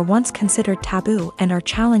stories that were once considered taboo and are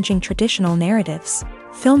challenging traditional narratives.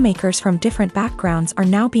 Filmmakers from different backgrounds are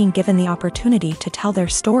now being given the opportunity to tell their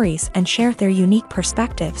stories and share their unique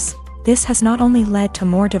perspectives. This has not only led to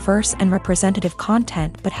more diverse and representative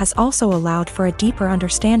content but has also allowed for a deeper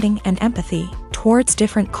understanding and empathy towards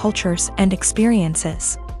different cultures and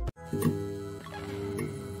experiences.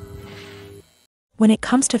 When it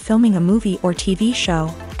comes to filming a movie or TV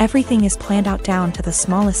show, everything is planned out down to the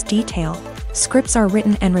smallest detail. Scripts are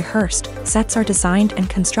written and rehearsed, sets are designed and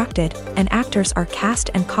constructed, and actors are cast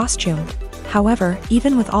and costumed. However,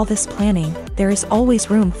 even with all this planning, there is always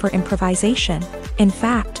room for improvisation. In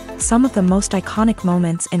fact, some of the most iconic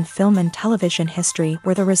moments in film and television history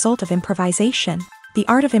were the result of improvisation. The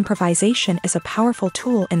art of improvisation is a powerful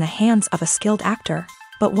tool in the hands of a skilled actor.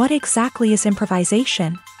 But what exactly is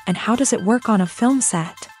improvisation, and how does it work on a film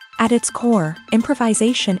set? At its core,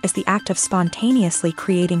 improvisation is the act of spontaneously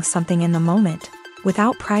creating something in the moment,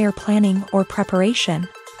 without prior planning or preparation.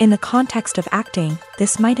 In the context of acting,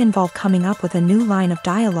 this might involve coming up with a new line of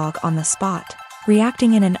dialogue on the spot,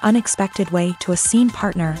 reacting in an unexpected way to a scene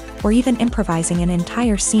partner, or even improvising an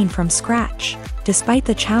entire scene from scratch. Despite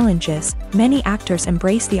the challenges, many actors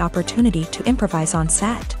embrace the opportunity to improvise on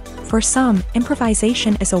set. For some,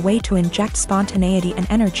 improvisation is a way to inject spontaneity and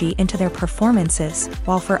energy into their performances,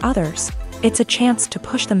 while for others, it's a chance to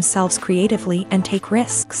push themselves creatively and take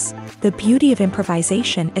risks. The beauty of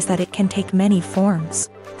improvisation is that it can take many forms.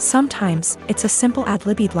 Sometimes, it's a simple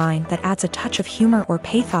ad-libbed line that adds a touch of humor or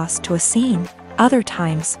pathos to a scene. Other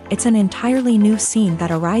times, it's an entirely new scene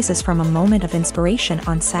that arises from a moment of inspiration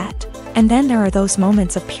on set. And then there are those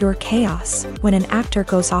moments of pure chaos, when an actor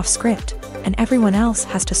goes off script, and everyone else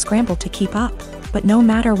has to scramble to keep up. But no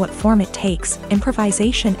matter what form it takes,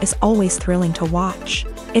 improvisation is always thrilling to watch.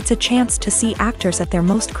 It's a chance to see actors at their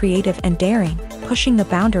most creative and daring, pushing the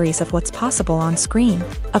boundaries of what's possible on screen.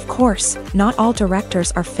 Of course, not all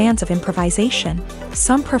directors are fans of improvisation.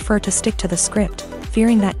 Some prefer to stick to the script,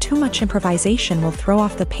 fearing that too much improvisation will throw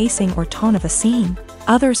off the pacing or tone of a scene.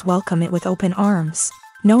 Others welcome it with open arms,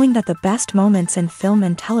 knowing that the best moments in film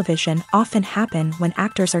and television often happen when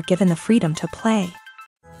actors are given the freedom to play.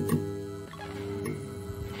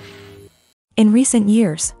 In recent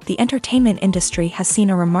years, the entertainment industry has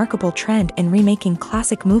seen a remarkable trend in remaking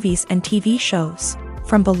classic movies and TV shows.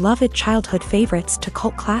 From beloved childhood favorites to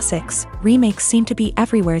cult classics, remakes seem to be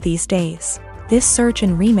everywhere these days. This surge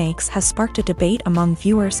in remakes has sparked a debate among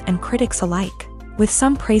viewers and critics alike, with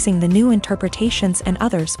some praising the new interpretations and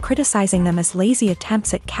others criticizing them as lazy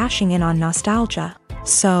attempts at cashing in on nostalgia.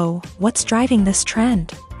 So, what's driving this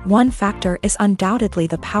trend? One factor is undoubtedly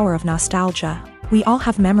the power of nostalgia. We all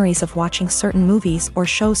have memories of watching certain movies or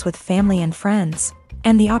shows with family and friends,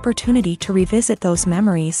 and the opportunity to revisit those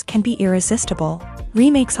memories can be irresistible.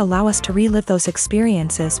 Remakes allow us to relive those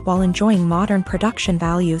experiences while enjoying modern production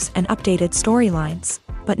values and updated storylines.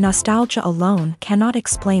 But nostalgia alone cannot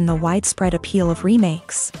explain the widespread appeal of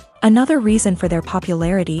remakes. Another reason for their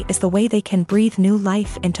popularity is the way they can breathe new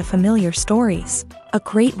life into familiar stories. A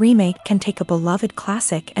great remake can take a beloved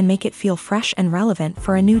classic and make it feel fresh and relevant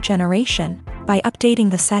for a new generation. By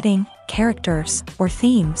updating the setting, characters, or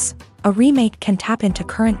themes, a remake can tap into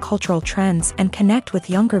current cultural trends and connect with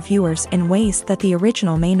younger viewers in ways that the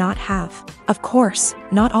original may not have. Of course,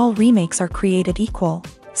 not all remakes are created equal.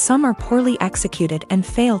 Some are poorly executed and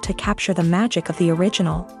fail to capture the magic of the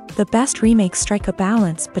original. The best remakes strike a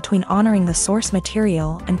balance between honoring the source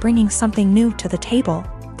material and bringing something new to the table.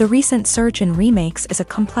 The recent surge in remakes is a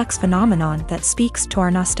complex phenomenon that speaks to our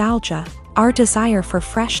nostalgia, our desire for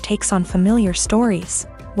fresh takes on familiar stories.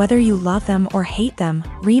 Whether you love them or hate them,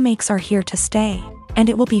 remakes are here to stay, and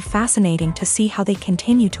it will be fascinating to see how they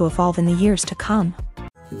continue to evolve in the years to come.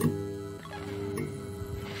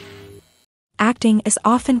 Acting is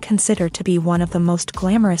often considered to be one of the most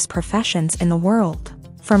glamorous professions in the world.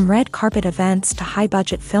 From red carpet events to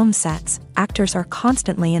high-budget film sets, actors are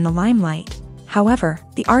constantly in the limelight. However,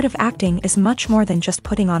 the art of acting is much more than just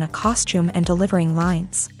putting on a costume and delivering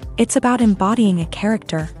lines. It's about embodying a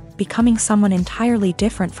character, becoming someone entirely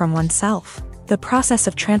different from oneself. The process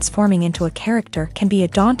of transforming into a character can be a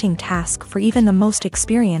daunting task for even the most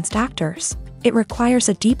experienced actors. It requires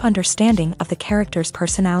a deep understanding of the character's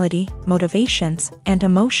personality, motivations, and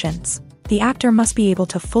emotions. The actor must be able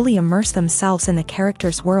to fully immerse themselves in the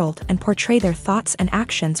character's world and portray their thoughts and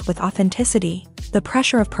actions with authenticity. The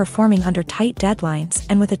pressure of performing under tight deadlines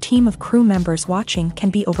and with a team of crew members watching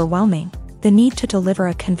can be overwhelming. The need to deliver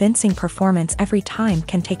a convincing performance every time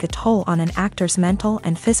can take a toll on an actor's mental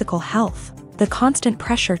and physical health. The constant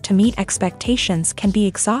pressure to meet expectations can be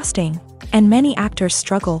exhausting, and many actors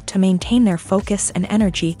struggle to maintain their focus and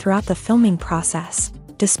energy throughout the filming process.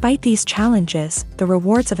 Despite these challenges, the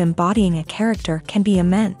rewards of embodying a character can be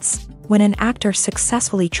immense. When an actor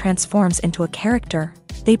successfully transforms into a character,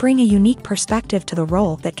 they bring a unique perspective to the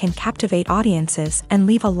role that can captivate audiences and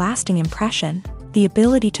leave a lasting impression. The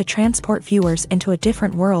ability to transport viewers into a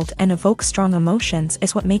different world and evoke strong emotions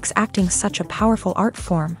is what makes acting such a powerful art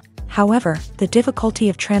form. However, the difficulty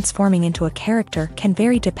of transforming into a character can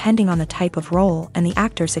vary depending on the type of role and the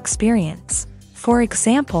actor's experience. For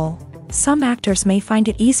example, some actors may find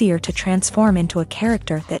it easier to transform into a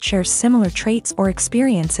character that shares similar traits or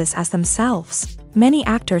experiences as themselves. Many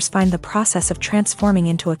actors find the process of transforming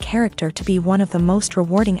into a character to be one of the most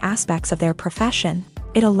rewarding aspects of their profession.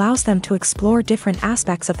 It allows them to explore different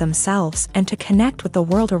aspects of themselves and to connect with the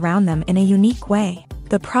world around them in a unique way.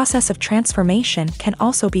 The process of transformation can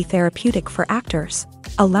also be therapeutic for actors,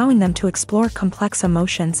 allowing them to explore complex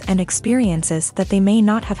emotions and experiences that they may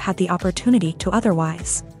not have had the opportunity to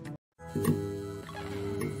otherwise.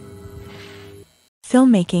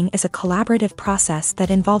 Filmmaking is a collaborative process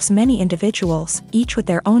that involves many individuals, each with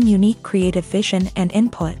their own unique creative vision and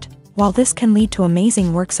input. While this can lead to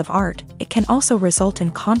amazing works of art, it can also result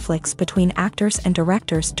in conflicts between actors and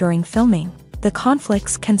directors during filming. The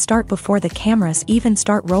conflicts can start before the cameras even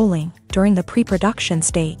start rolling, during the pre-production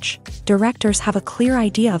stage. Directors have a clear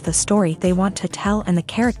idea of the story they want to tell and the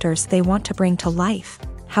characters they want to bring to life.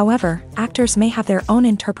 However, actors may have their own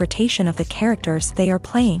interpretation of the characters they are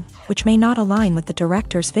playing, which may not align with the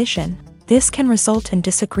director's vision. This can result in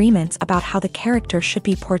disagreements about how the character should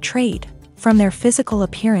be portrayed, from their physical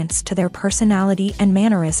appearance to their personality and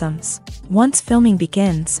mannerisms. Once filming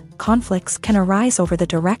begins, conflicts can arise over the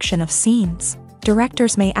direction of scenes.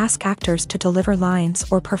 Directors may ask actors to deliver lines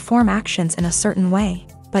or perform actions in a certain way,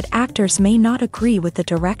 but actors may not agree with the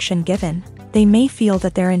direction given. They may feel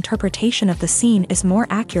that their interpretation of the scene is more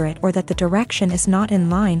accurate or that the direction is not in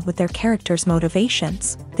line with their character's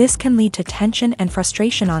motivations. This can lead to tension and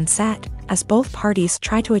frustration on set, as both parties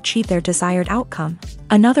try to achieve their desired outcome.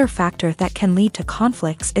 Another factor that can lead to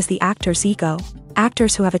conflicts is the actor's ego.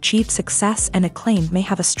 Actors who have achieved success and acclaim may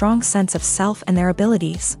have a strong sense of self and their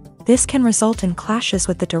abilities. This can result in clashes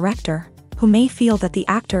with the director, who may feel that the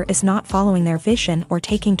actor is not following their vision or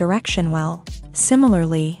taking direction well.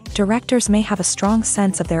 Similarly, directors may have a strong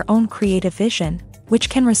sense of their own creative vision, which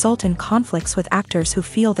can result in conflicts with actors who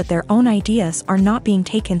feel that their own ideas are not being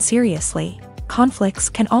taken seriously. Conflicts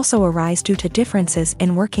can also arise due to differences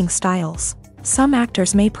in working styles. Some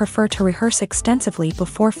actors may prefer to rehearse extensively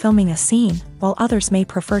before filming a scene, while others may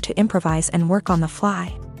prefer to improvise and work on the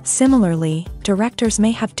fly. Similarly, directors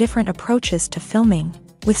may have different approaches to filming,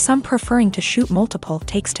 with some preferring to shoot multiple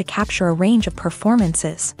takes to capture a range of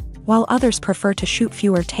performances, while others prefer to shoot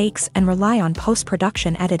fewer takes and rely on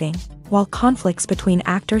post-production editing. While conflicts between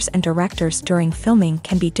actors and directors during filming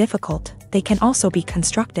can be difficult, they can also be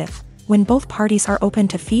constructive. When both parties are open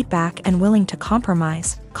to feedback and willing to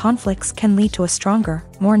compromise, conflicts can lead to a stronger,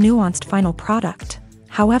 more nuanced final product.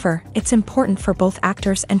 However, it's important for both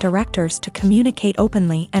actors and directors to communicate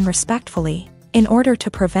openly and respectfully, in order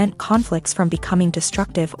to prevent conflicts from becoming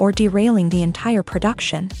destructive or derailing the entire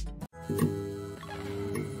production.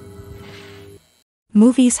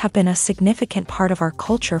 Movies have been a significant part of our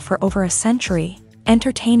culture for over a century,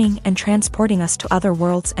 entertaining and transporting us to other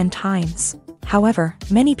worlds and times. However,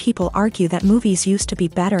 many people argue that movies used to be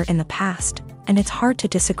better in the past, and it's hard to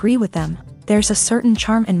disagree with them. There's a certain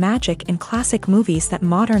charm and magic in classic movies that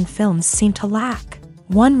modern films seem to lack.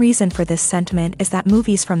 One reason for this sentiment is that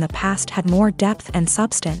movies from the past had more depth and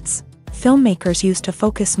substance. Filmmakers used to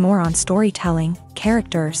focus more on storytelling,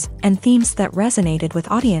 characters, and themes that resonated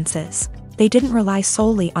with audiences. They didn't rely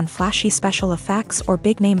solely on flashy special effects or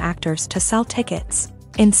big-name actors to sell tickets.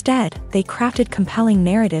 Instead, they crafted compelling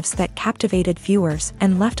narratives that captivated viewers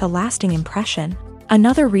and left a lasting impression.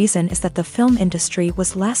 Another reason is that the film industry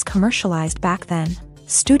was less commercialized back then.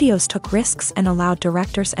 Studios took risks and allowed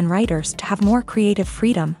directors and writers to have more creative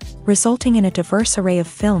freedom, resulting in a diverse array of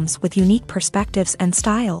films with unique perspectives and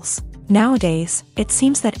styles. Nowadays, it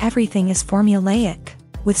seems that everything is formulaic,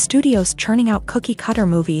 with studios churning out cookie-cutter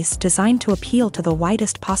movies designed to appeal to the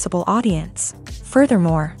widest possible audience.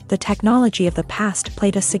 Furthermore, the technology of the past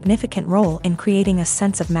played a significant role in creating a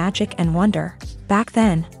sense of magic and wonder. Back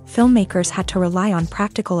then, filmmakers had to rely on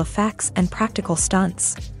practical effects and practical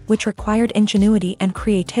stunts, which required ingenuity and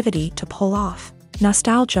creativity to pull off.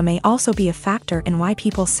 Nostalgia may also be a factor in why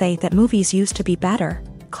people say that movies used to be better.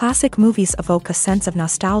 Classic movies evoke a sense of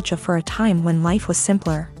nostalgia for a time when life was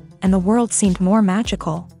simpler, and the world seemed more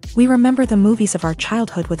magical. We remember the movies of our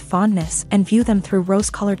childhood with fondness and view them through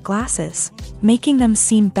rose-colored glasses, making them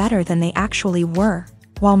seem better than they actually were.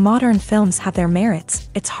 While modern films have their merits,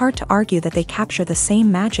 it's hard to argue that they capture the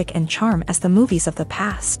same magic and charm as the movies of the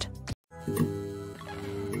past.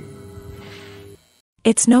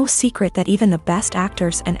 It's no secret that even the best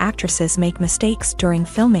actors and actresses make mistakes during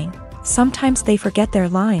filming. Sometimes they forget their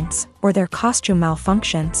lines, or their costume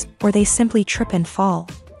malfunctions, or they simply trip and fall.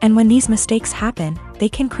 And when these mistakes happen, they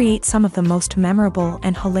can create some of the most memorable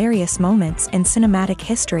and hilarious moments in cinematic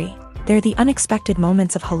history. They're the unexpected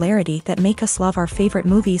moments of hilarity that make us love our favorite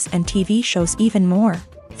movies and TV shows even more.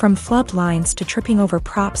 From flubbed lines to tripping over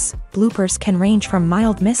props, bloopers can range from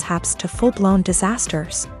mild mishaps to full-blown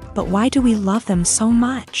disasters. But why do we love them so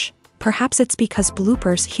much? Perhaps it's because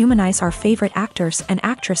bloopers humanize our favorite actors and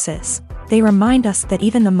actresses. They remind us that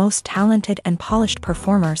even the most talented and polished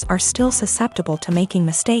performers are still susceptible to making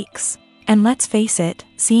mistakes. And let's face it,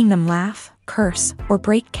 seeing them laugh, curse, or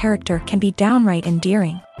break character can be downright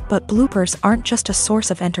endearing. But bloopers aren't just a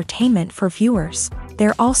source of entertainment for viewers,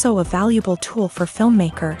 they're also a valuable tool for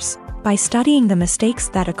filmmakers. By studying the mistakes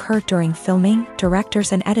that occur during filming,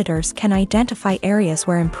 directors and editors can identify areas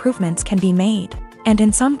where improvements can be made. And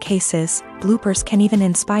in some cases, bloopers can even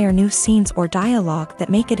inspire new scenes or dialogue that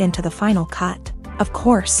make it into the final cut. Of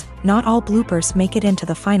course, not all bloopers make it into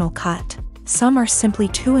the final cut. Some are simply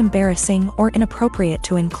too embarrassing or inappropriate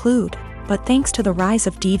to include. But thanks to the rise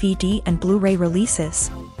of DVD and Blu-ray releases,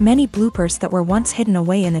 many bloopers that were once hidden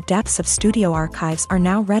away in the depths of studio archives are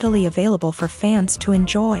now readily available for fans to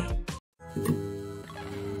enjoy.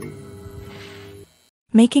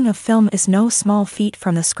 Making a film is no small feat.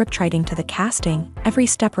 From the scriptwriting to the casting, every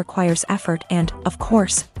step requires effort and, of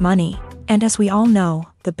course, money. And as we all know,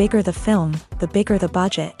 the bigger the film, the bigger the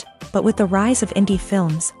budget. But with the rise of indie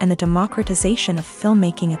films and the democratization of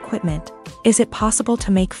filmmaking equipment, is it possible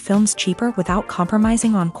to make films cheaper without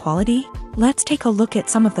compromising on quality? Let's take a look at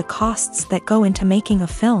some of the costs that go into making a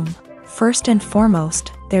film. First and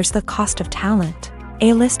foremost, there's the cost of talent.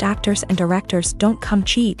 A-list actors and directors don't come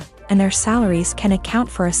cheap, and their salaries can account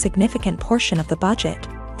for a significant portion of the budget.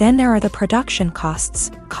 Then there are the production costs,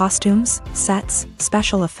 costumes, sets,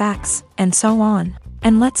 special effects, and so on.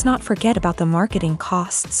 And let's not forget about the marketing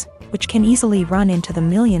costs, which can easily run into the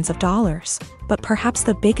millions of dollars. But perhaps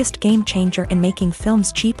the biggest game changer in making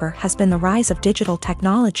films cheaper has been the rise of digital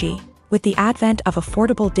technology. With the advent of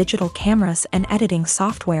affordable digital cameras and editing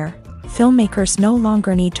software, filmmakers no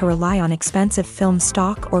longer need to rely on expensive film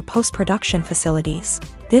stock or post-production facilities.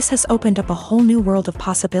 This has opened up a whole new world of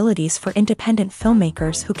possibilities for independent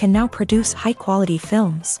filmmakers who can now produce high-quality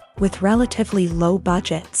films with relatively low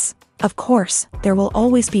budgets. Of course, there will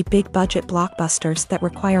always be big-budget blockbusters that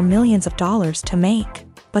require millions of dollars to make.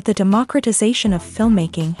 But the democratization of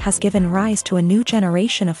filmmaking has given rise to a new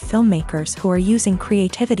generation of filmmakers who are using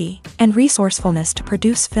creativity and resourcefulness to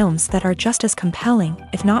produce films that are just as compelling,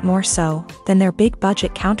 if not more so, than their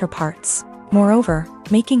big-budget counterparts. Moreover,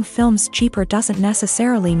 making films cheaper doesn't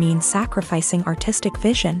necessarily mean sacrificing artistic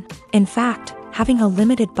vision. In fact, having a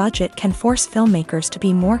limited budget can force filmmakers to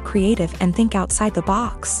be more creative and think outside the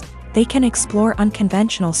box. They can explore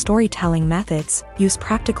unconventional storytelling methods, use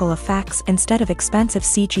practical effects instead of expensive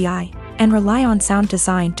CGI, and rely on sound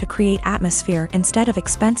design to create atmosphere instead of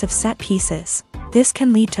expensive set pieces. This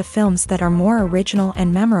can lead to films that are more original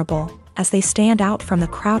and memorable, as they stand out from the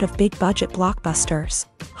crowd of big-budget blockbusters.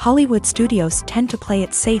 Hollywood studios tend to play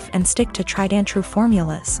it safe and stick to tried-and-true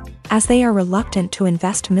formulas, as they are reluctant to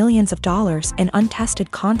invest millions of dollars in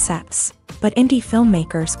untested concepts. But indie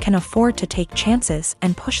filmmakers can afford to take chances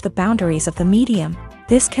and push the boundaries of the medium.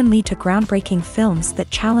 This can lead to groundbreaking films that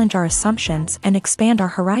challenge our assumptions and expand our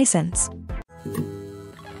horizons.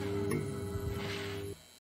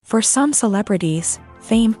 For some celebrities,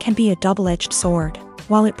 fame can be a double-edged sword.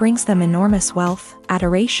 While it brings them enormous wealth,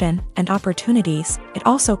 adoration, and opportunities, it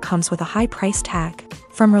also comes with a high price tag.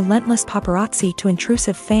 From relentless paparazzi to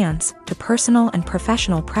intrusive fans, to personal and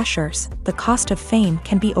professional pressures, the cost of fame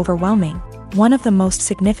can be overwhelming. One of the most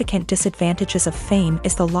significant disadvantages of fame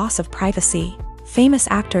is the loss of privacy. Famous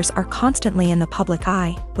actors are constantly in the public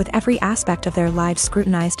eye, with every aspect of their lives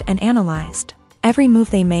scrutinized and analyzed. Every move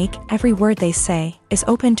they make, every word they say, is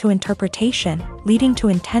open to interpretation, leading to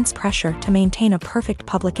intense pressure to maintain a perfect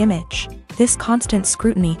public image. This constant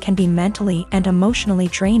scrutiny can be mentally and emotionally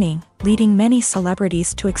draining, leading many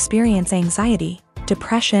celebrities to experience anxiety,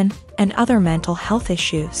 depression, and other mental health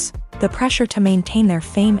issues. The pressure to maintain their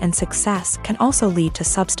fame and success can also lead to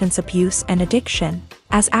substance abuse and addiction,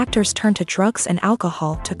 as actors turn to drugs and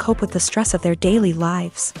alcohol to cope with the stress of their daily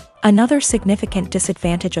lives. Another significant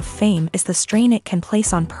disadvantage of fame is the strain it can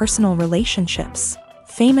place on personal relationships.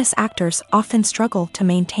 Famous actors often struggle to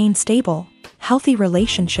maintain stable, healthy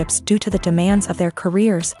relationships due to the demands of their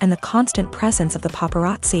careers and the constant presence of the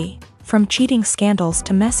paparazzi. From cheating scandals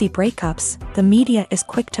to messy breakups, the media is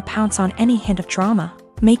quick to pounce on any hint of drama,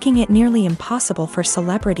 making it nearly impossible for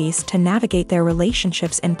celebrities to navigate their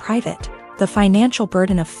relationships in private. The financial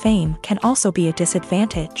burden of fame can also be a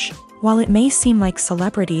disadvantage. While it may seem like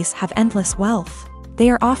celebrities have endless wealth, they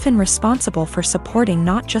are often responsible for supporting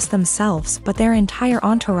not just themselves but their entire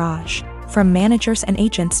entourage. From managers and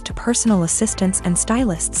agents to personal assistants and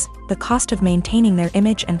stylists, the cost of maintaining their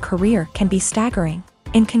image and career can be staggering.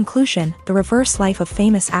 In conclusion, the reverse life of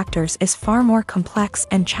famous actors is far more complex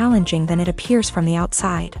and challenging than it appears from the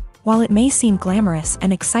outside. While it may seem glamorous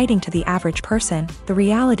and exciting to the average person, the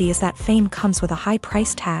reality is that fame comes with a high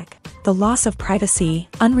price tag. The loss of privacy,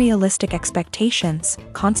 unrealistic expectations,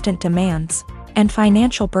 constant demands, and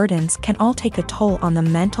financial burdens can all take a toll on the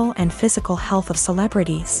mental and physical health of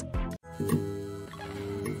celebrities.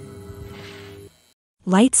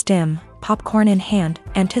 Lights dim, popcorn in hand,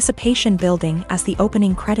 anticipation building as the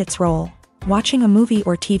opening credits roll. Watching a movie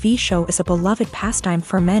or TV show is a beloved pastime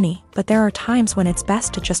for many, but there are times when it's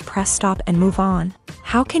best to just press stop and move on.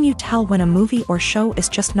 How can you tell when a movie or show is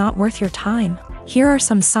just not worth your time? Here are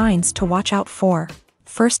some signs to watch out for.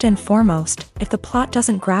 First and foremost, if the plot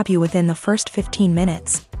doesn't grab you within the first 15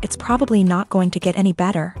 minutes, it's probably not going to get any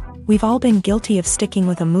better. We've all been guilty of sticking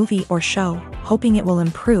with a movie or show, hoping it will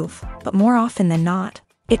improve, but more often than not,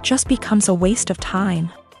 it just becomes a waste of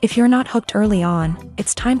time. If you're not hooked early on,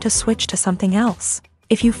 it's time to switch to something else.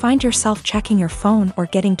 If you find yourself checking your phone or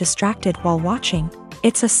getting distracted while watching,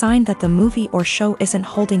 it's a sign that the movie or show isn't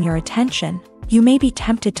holding your attention. You may be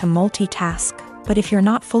tempted to multitask, but if you're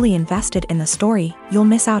not fully invested in the story, you'll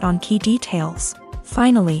miss out on key details.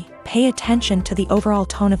 Finally, pay attention to the overall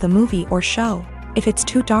tone of the movie or show. If it's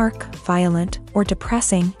too dark, violent, or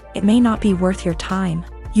depressing, it may not be worth your time.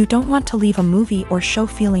 You don't want to leave a movie or show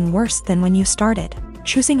feeling worse than when you started.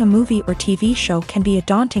 Choosing a movie or TV show can be a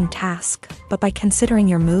daunting task, but by considering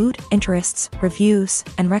your mood, interests, reviews,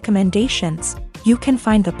 and recommendations, you can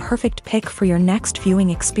find the perfect pick for your next viewing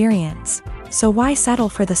experience. So why settle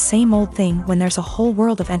for the same old thing when there's a whole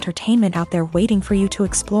world of entertainment out there waiting for you to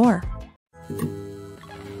explore?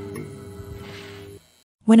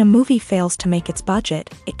 When a movie fails to make its budget,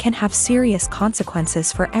 it can have serious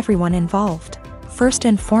consequences for everyone involved. First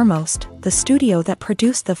and foremost, the studio that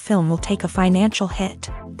produced the film will take a financial hit.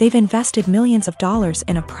 They've invested millions of dollars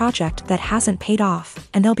in a project that hasn't paid off,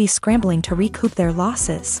 and they'll be scrambling to recoup their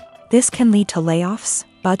losses. This can lead to layoffs,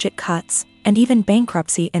 budget cuts, and even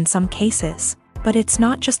bankruptcy in some cases. But it's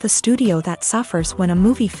not just the studio that suffers when a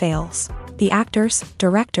movie fails. The actors,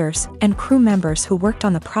 directors, and crew members who worked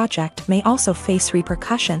on the project may also face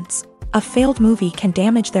repercussions. A failed movie can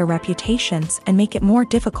damage their reputations and make it more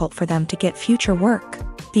difficult for them to get future work.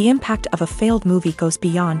 The impact of a failed movie goes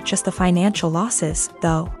beyond just the financial losses,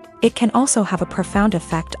 though. It can also have a profound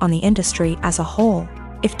effect on the industry as a whole.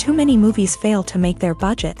 If too many movies fail to make their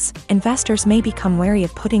budgets, investors may become wary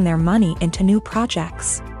of putting their money into new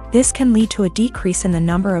projects. This can lead to a decrease in the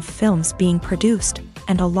number of films being produced,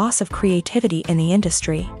 and a loss of creativity in the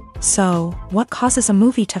industry. So, what causes a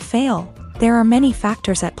movie to fail? There are many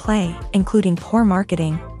factors at play, including poor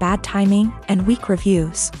marketing, bad timing, and weak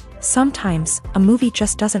reviews. Sometimes, a movie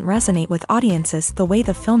just doesn't resonate with audiences the way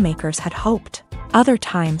the filmmakers had hoped. Other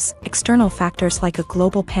times, external factors like a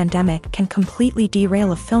global pandemic can completely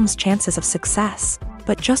derail a film's chances of success.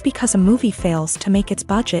 But just because a movie fails to make its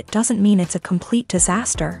budget doesn't mean it's a complete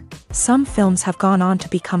disaster. Some films have gone on to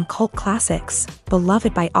become cult classics,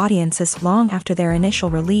 beloved by audiences long after their initial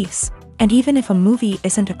release. And even if a movie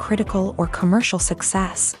isn't a critical or commercial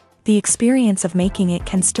success, the experience of making it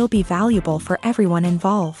can still be valuable for everyone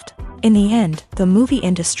involved. In the end, the movie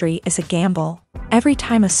industry is a gamble. Every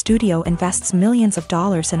time a studio invests millions of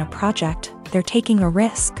dollars in a project, they're taking a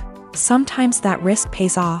risk. Sometimes that risk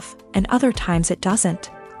pays off, and other times it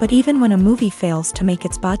doesn't. But even when a movie fails to make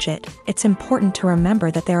its budget, it's important to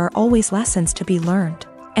remember that there are always lessons to be learned,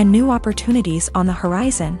 and new opportunities on the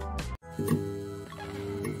horizon.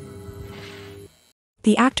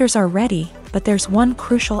 The actors are ready, but there's one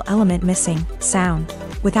crucial element missing: sound.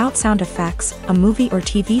 Without sound effects, a movie or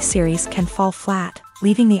TV series can fall flat,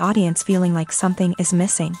 leaving the audience feeling like something is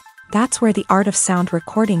missing. That's where the art of sound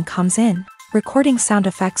recording comes in. Recording sound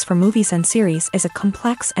effects for movies and series is a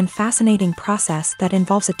complex and fascinating process that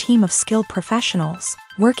involves a team of skilled professionals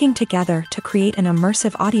working together to create an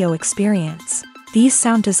immersive audio experience. These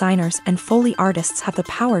sound designers and Foley artists have the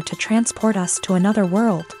power to transport us to another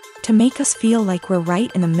world, to make us feel like we're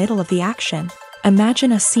right in the middle of the action.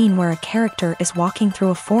 Imagine a scene where a character is walking through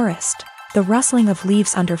a forest. The rustling of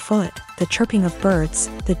leaves underfoot, the chirping of birds,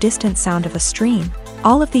 the distant sound of a stream.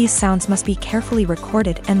 All of these sounds must be carefully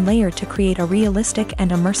recorded and layered to create a realistic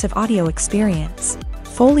and immersive audio experience.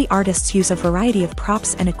 Foley artists use a variety of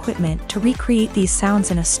props and equipment to recreate these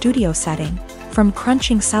sounds in a studio setting, from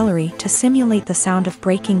crunching celery to simulate the sound of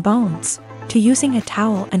breaking bones, to using a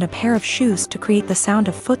towel and a pair of shoes to create the sound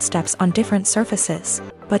of footsteps on different surfaces.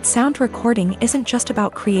 But sound recording isn't just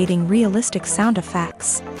about creating realistic sound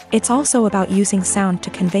effects. It's also about using sound to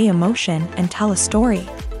convey emotion and tell a story.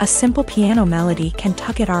 A simple piano melody can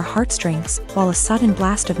tug at our heartstrings, while a sudden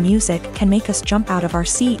blast of music can make us jump out of our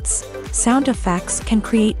seats. Sound effects can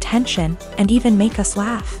create tension and even make us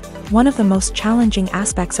laugh. One of the most challenging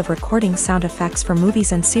aspects of recording sound effects for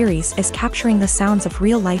movies and series is capturing the sounds of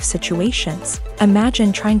real-life situations.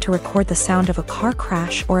 Imagine trying to record the sound of a car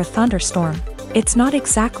crash or a thunderstorm. It's not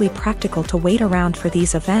exactly practical to wait around for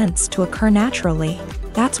these events to occur naturally.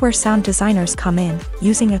 That's where sound designers come in,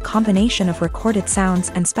 using a combination of recorded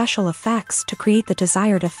sounds and special effects to create the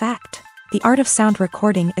desired effect. The art of sound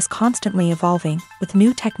recording is constantly evolving, with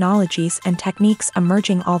new technologies and techniques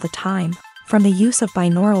emerging all the time. From the use of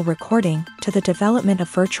binaural recording to the development of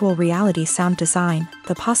virtual reality sound design,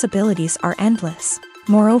 the possibilities are endless.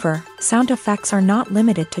 Moreover, sound effects are not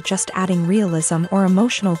limited to just adding realism or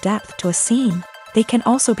emotional depth to a scene. They can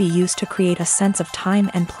also be used to create a sense of time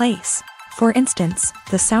and place. For instance,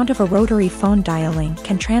 the sound of a rotary phone dialing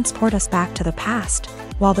can transport us back to the past,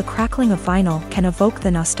 while the crackling of vinyl can evoke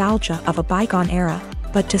the nostalgia of a bygone era.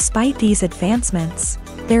 But despite these advancements,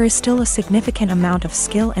 there is still a significant amount of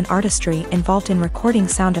skill and artistry involved in recording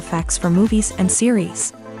sound effects for movies and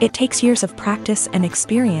series. It takes years of practice and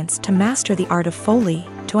experience to master the art of Foley,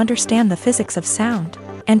 to understand the physics of sound,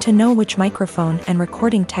 and to know which microphone and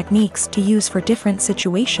recording techniques to use for different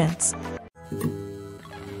situations.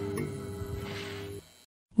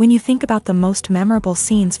 When you think about the most memorable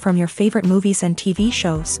scenes from your favorite movies and TV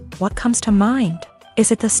shows, what comes to mind?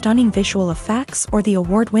 Is it the stunning visual effects or the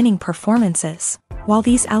award-winning performances? While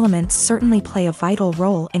these elements certainly play a vital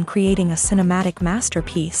role in creating a cinematic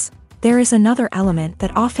masterpiece, there is another element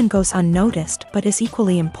that often goes unnoticed but is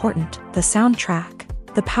equally important: the soundtrack.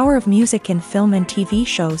 The power of music in film and TV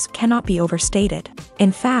shows cannot be overstated.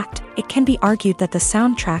 In fact, it can be argued that the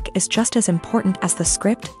soundtrack is just as important as the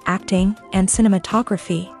script, acting, and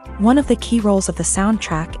cinematography. One of the key roles of the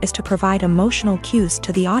soundtrack is to provide emotional cues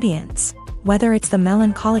to the audience. Whether it's the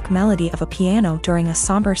melancholic melody of a piano during a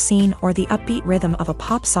somber scene or the upbeat rhythm of a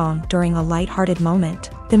pop song during a light-hearted moment,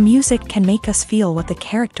 the music can make us feel what the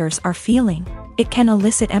characters are feeling. It can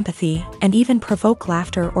elicit empathy and even provoke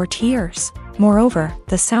laughter or tears. Moreover,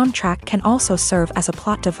 the soundtrack can also serve as a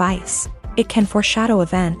plot device. It can foreshadow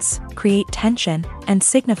events, create tension, and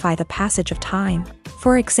signify the passage of time.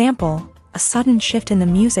 For example, a sudden shift in the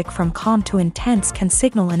music from calm to intense can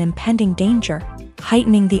signal an impending danger,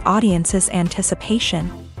 heightening the audience's anticipation.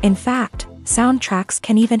 In fact, soundtracks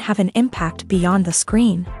can even have an impact beyond the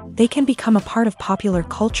screen. They can become a part of popular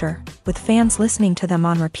culture, with fans listening to them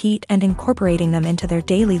on repeat and incorporating them into their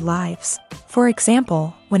daily lives. For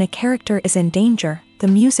example, when a character is in danger, the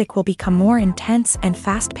music will become more intense and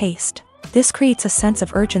fast-paced. This creates a sense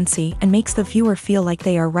of urgency and makes the viewer feel like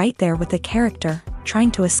they are right there with the character,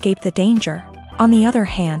 trying to escape the danger. On the other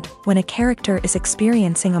hand, when a character is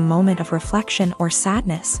experiencing a moment of reflection or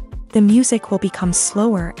sadness, the music will become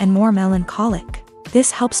slower and more melancholic.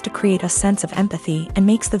 This helps to create a sense of empathy and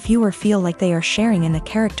makes the viewer feel like they are sharing in the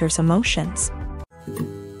character's emotions.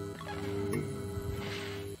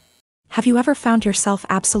 Have you ever found yourself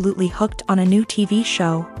absolutely hooked on a new TV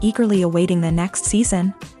show, eagerly awaiting the next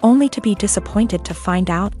season, only to be disappointed to find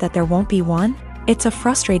out that there won't be one? It's a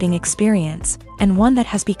frustrating experience, and one that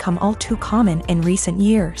has become all too common in recent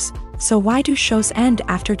years. So why do shows end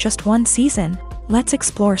after just one season? Let's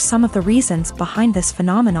explore some of the reasons behind this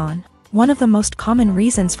phenomenon. One of the most common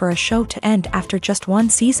reasons for a show to end after just one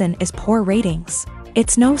season is poor ratings.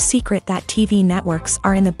 It's no secret that TV networks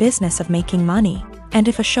are in the business of making money, and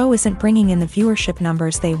if a show isn't bringing in the viewership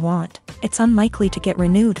numbers they want, it's unlikely to get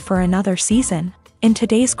renewed for another season. In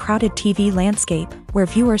today's crowded TV landscape, where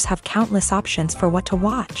viewers have countless options for what to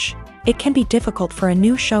watch, it can be difficult for a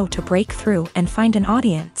new show to break through and find an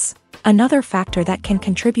audience. Another factor that can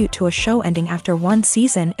contribute to a show ending after one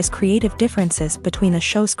season is creative differences between the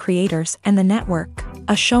show's creators and the network.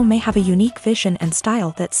 A show may have a unique vision and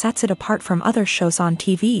style that sets it apart from other shows on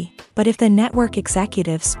TV, but if the network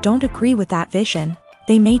executives don't agree with that vision,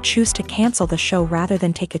 they may choose to cancel the show rather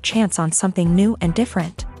than take a chance on something new and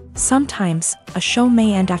different. Sometimes, a show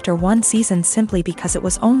may end after one season simply because it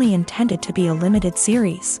was only intended to be a limited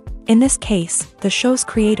series. In this case, the show's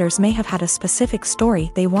creators may have had a specific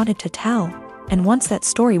story they wanted to tell, and once that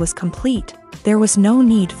story was complete, there was no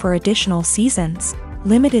need for additional seasons.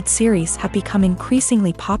 Limited series have become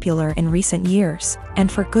increasingly popular in recent years,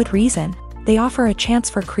 and for good reason. They offer a chance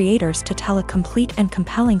for creators to tell a complete and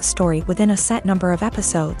compelling story within a set number of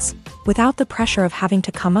episodes, without the pressure of having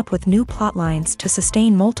to come up with new plotlines to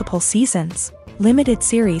sustain multiple seasons. Limited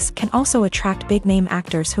series can also attract big-name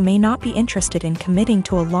actors who may not be interested in committing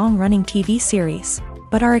to a long-running TV series,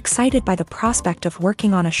 but are excited by the prospect of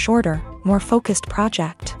working on a shorter, more focused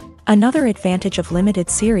project. Another advantage of limited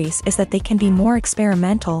series is that they can be more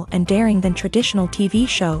experimental and daring than traditional TV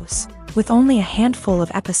shows. With only a handful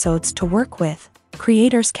of episodes to work with,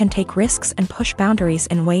 creators can take risks and push boundaries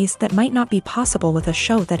in ways that might not be possible with a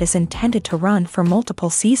show that is intended to run for multiple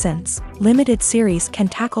seasons. Limited series can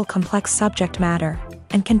tackle complex subject matter,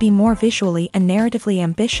 and can be more visually and narratively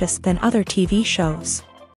ambitious than other TV shows.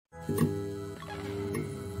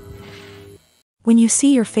 When you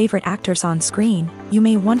see your favorite actors on screen, you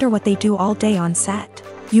may wonder what they do all day on set.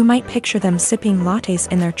 You might picture them sipping lattes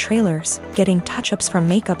in their trailers, getting touch-ups from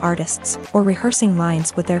makeup artists, or rehearsing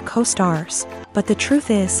lines with their co-stars. But the truth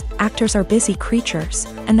is, actors are busy creatures,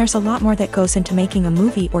 and there's a lot more that goes into making a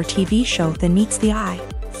movie or TV show than meets the eye.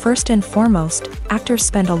 First and foremost, actors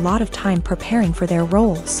spend a lot of time preparing for their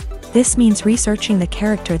roles. This means researching the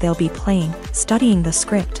character they'll be playing, studying the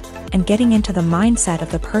script, and getting into the mindset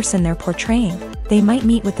of the person they're portraying. They might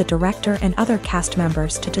meet with the director and other cast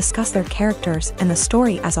members to discuss their characters and the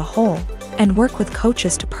story as a whole, and work with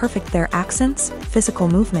coaches to perfect their accents, physical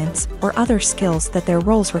movements, or other skills that their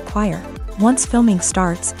roles require. Once filming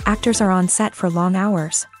starts, actors are on set for long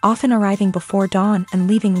hours, often arriving before dawn and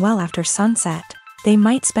leaving well after sunset. They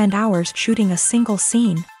might spend hours shooting a single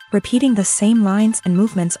scene, repeating the same lines and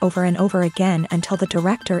movements over and over again until the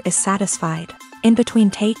director is satisfied. In between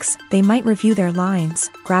takes, they might review their lines,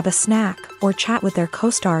 grab a snack, or chat with their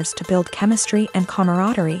co-stars to build chemistry and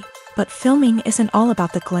camaraderie. But filming isn't all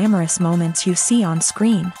about the glamorous moments you see on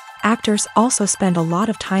screen. Actors also spend a lot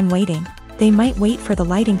of time waiting. They might wait for the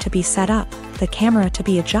lighting to be set up, the camera to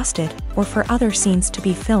be adjusted, or for other scenes to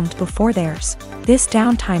be filmed before theirs. This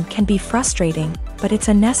downtime can be frustrating, but it's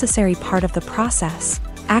a necessary part of the process.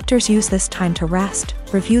 Actors use this time to rest,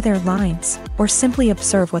 review their lines, or simply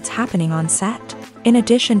observe what's happening on set. In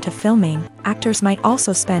addition to filming, actors might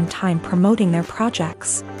also spend time promoting their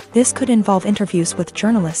projects. This could involve interviews with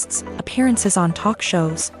journalists, appearances on talk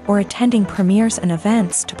shows, or attending premieres and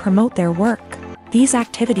events to promote their work. These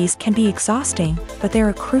activities can be exhausting, but they're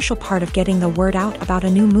a crucial part of getting the word out about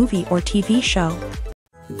a new movie or TV show.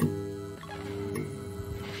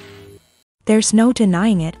 There's no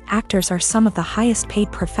denying it, actors are some of the highest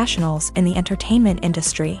paid professionals in the entertainment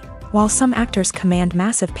industry. While some actors command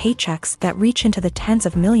massive paychecks that reach into the tens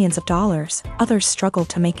of millions of dollars, others struggle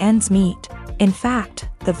to make ends meet. In fact,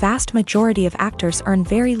 the vast majority of actors earn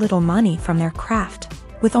very little money from their craft,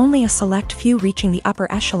 with only a select few reaching the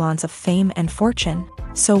upper echelons of fame and fortune.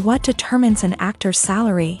 So what determines an actor's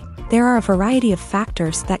salary? There are a variety of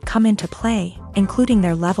factors that come into play, including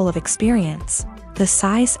their level of experience, the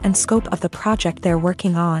size and scope of the project they're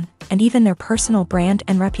working on, and even their personal brand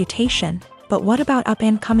and reputation. But what about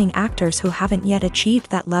up-and-coming actors who haven't yet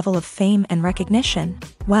achieved that level of fame and recognition?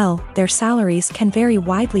 Well, their salaries can vary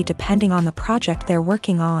widely depending on the project they're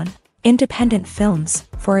working on. Independent films,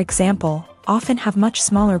 for example, often have much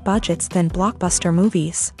smaller budgets than blockbuster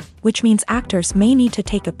movies, which means actors may need to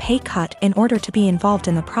take a pay cut in order to be involved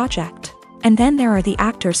in the project. And then there are the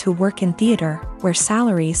actors who work in theater, where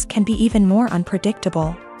salaries can be even more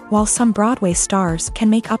unpredictable. While some Broadway stars can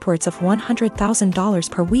make upwards of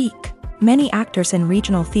 $100,000 per week, many actors in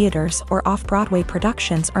regional theaters or off-Broadway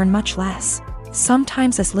productions earn much less,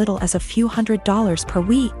 sometimes as little as a few $100s per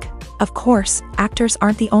week. Of course, actors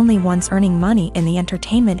aren't the only ones earning money in the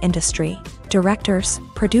entertainment industry. Directors,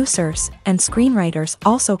 producers, and screenwriters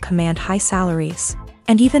also command high salaries.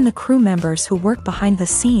 And even the crew members who work behind the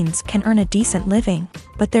scenes can earn a decent living.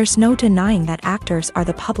 But there's no denying that actors are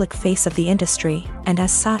the public face of the industry, and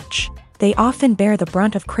as such, they often bear the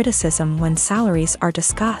brunt of criticism when salaries are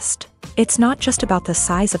discussed. It's not just about the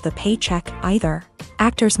size of the paycheck, either.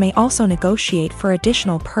 Actors may also negotiate for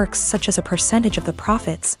additional perks such as a percentage of the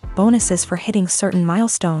profits, bonuses for hitting certain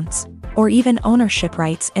milestones, or even ownership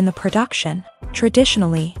rights in the production.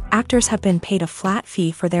 Traditionally, actors have been paid a flat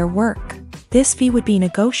fee for their work. This fee would be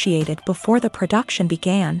negotiated before the production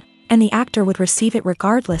began, and the actor would receive it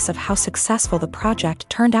regardless of how successful the project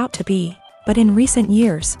turned out to be. But in recent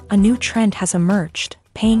years, a new trend has emerged,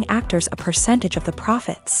 paying actors a percentage of the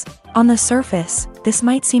profits. On the surface, this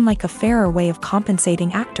might seem like a fairer way of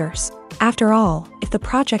compensating actors. After all, if the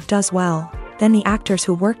project does well, then the actors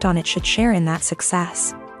who worked on it should share in that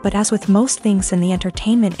success. But as with most things in the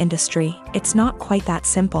entertainment industry, it's not quite that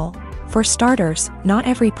simple. For starters, not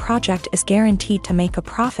every project is guaranteed to make a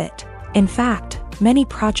profit. In fact, many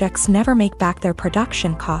projects never make back their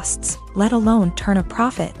production costs, let alone turn a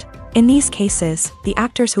profit. In these cases, the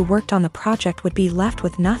actors who worked on the project would be left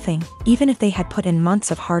with nothing, even if they had put in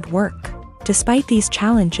months of hard work. Despite these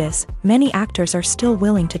challenges, many actors are still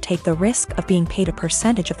willing to take the risk of being paid a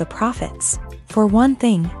percentage of the profits. For one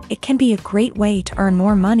thing, it can be a great way to earn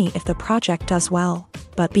more money if the project does well.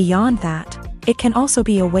 But beyond that, it can also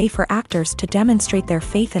be a way for actors to demonstrate their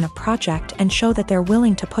faith in a project and show that they're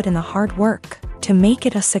willing to put in the hard work to make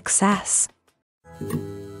it a success.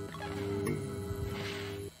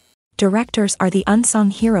 Directors are the unsung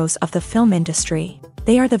heroes of the film industry.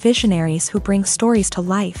 They are the visionaries who bring stories to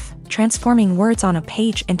life, transforming words on a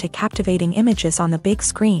page into captivating images on the big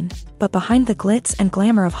screen. But behind the glitz and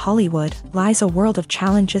glamour of Hollywood lies a world of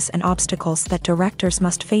challenges and obstacles that directors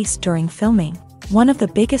must face during filming. One of the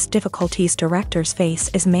biggest difficulties directors face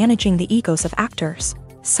is managing the egos of actors.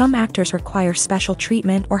 Some actors require special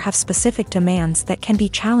treatment or have specific demands that can be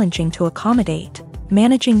challenging to accommodate.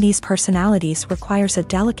 Managing these personalities requires a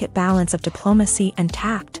delicate balance of diplomacy and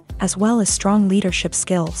tact, as well as strong leadership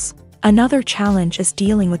skills. Another challenge is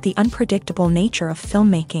dealing with the unpredictable nature of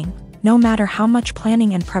filmmaking. No matter how much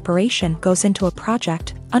planning and preparation goes into a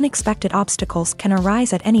project, unexpected obstacles can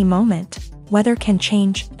arise at any moment. Weather can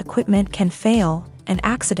change, equipment can fail, and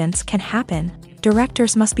accidents can happen.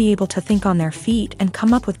 Directors must be able to think on their feet and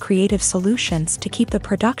come up with creative solutions to keep the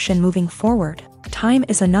production moving forward. Time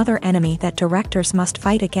is another enemy that directors must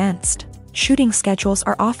fight against. Shooting schedules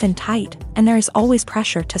are often tight, and there is always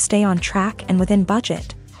pressure to stay on track and within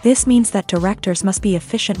budget. This means that directors must be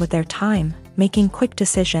efficient with their time, making quick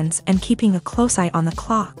decisions and keeping a close eye on the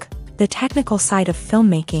clock. The technical side of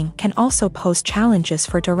filmmaking can also pose challenges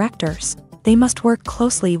for directors. They must work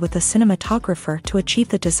closely with the cinematographer to achieve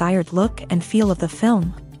the desired look and feel of the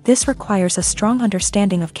film. This requires a strong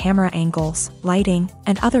understanding of camera angles, lighting,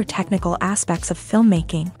 and other technical aspects of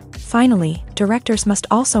filmmaking. Finally, directors must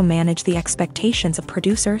also manage the expectations of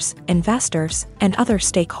producers, investors, and other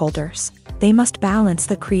stakeholders. They must balance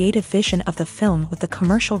the creative vision of the film with the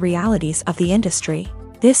commercial realities of the industry.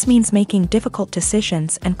 This means making difficult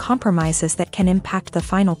decisions and compromises that can impact the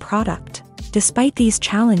final product. Despite these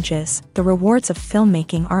challenges, the rewards of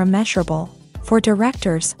filmmaking are immeasurable. For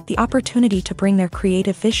directors, the opportunity to bring their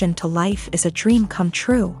creative vision to life is a dream come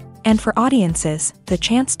true. And for audiences, the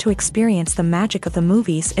chance to experience the magic of the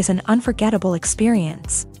movies is an unforgettable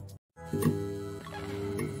experience.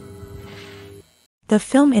 The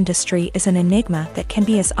film industry is an enigma that can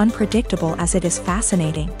be as unpredictable as it is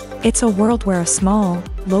fascinating. It's a world where a small,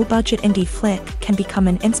 low-budget indie flick can become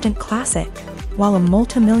an instant classic, while a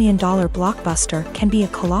multi-million-dollar blockbuster can be a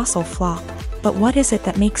colossal flop. But what is it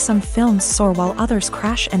that makes some films soar while others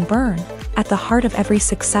crash and burn? At the heart of every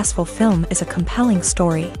successful film is a compelling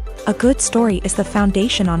story. A good story is the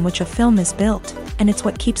foundation on which a film is built, and it's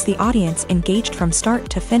what keeps the audience engaged from start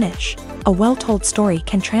to finish. A well-told story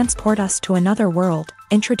can transport us to another world,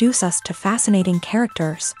 introduce us to fascinating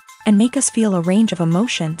characters, and make us feel a range of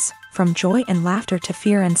emotions, from joy and laughter to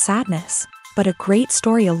fear and sadness. But a great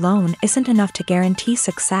story alone isn't enough to guarantee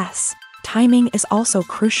success. Timing is also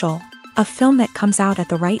crucial. A film that comes out at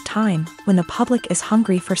the right time, when the public is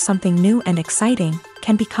hungry for something new and exciting,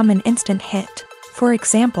 can become an instant hit. For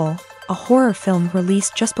example, a horror film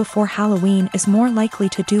released just before Halloween is more likely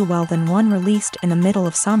to do well than one released in the middle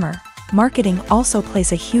of summer. Marketing also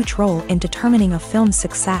plays a huge role in determining a film's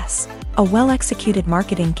success. A well-executed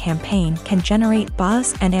marketing campaign can generate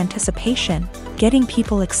buzz and anticipation, getting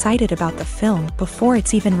people excited about the film before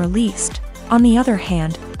it's even released. On the other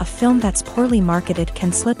hand, a film that's poorly marketed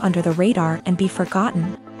can slip under the radar and be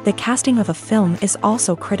forgotten. The casting of a film is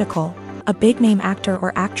also critical. A big-name actor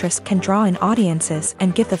or actress can draw in audiences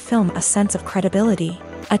and give the film a sense of credibility.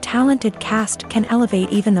 A talented cast can elevate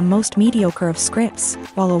even the most mediocre of scripts,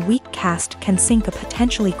 while a weak cast can sink a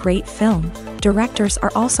potentially great film. Directors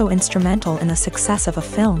are also instrumental in the success of a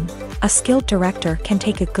film. A skilled director can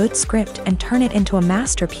take a good script and turn it into a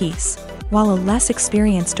masterpiece, while a less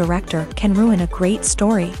experienced director can ruin a great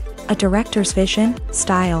story. A director's vision,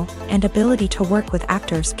 style, and ability to work with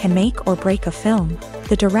actors can make or break a film.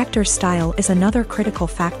 The director's style is another critical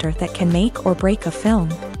factor that can make or break a film.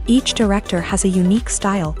 Each director has a unique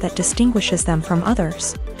style that distinguishes them from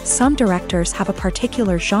others. Some directors have a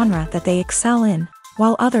particular genre that they excel in,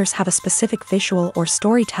 while others have a specific visual or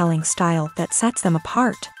storytelling style that sets them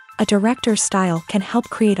apart. A director's style can help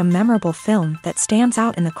create a memorable film that stands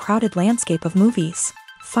out in the crowded landscape of movies.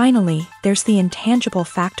 Finally, there's the intangible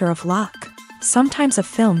factor of luck. Sometimes a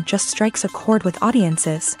film just strikes a chord with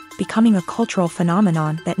audiences, becoming a cultural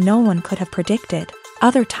phenomenon that no one could have predicted.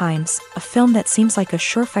 Other times, a film that seems like a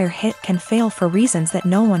surefire hit can fail for reasons that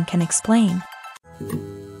no one can explain.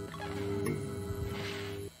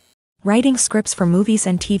 Writing scripts for movies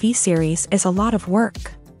and TV series is a lot of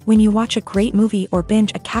work. When you watch a great movie or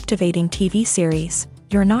binge a captivating TV series,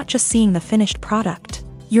 you're not just seeing the finished product.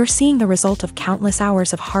 You're seeing the result of countless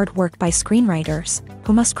hours of hard work by screenwriters,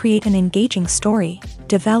 who must create an engaging story,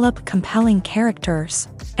 develop compelling characters,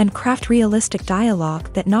 and craft realistic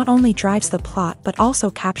dialogue that not only drives the plot but also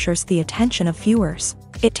captures the attention of viewers.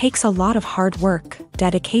 It takes a lot of hard work,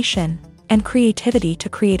 dedication, and creativity to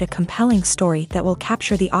create a compelling story that will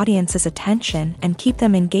capture the audience's attention and keep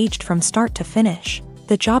them engaged from start to finish.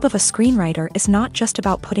 The job of a screenwriter is not just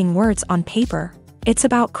about putting words on paper. It's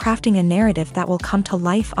about crafting a narrative that will come to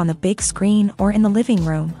life on the big screen or in the living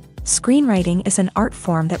room. Screenwriting is an art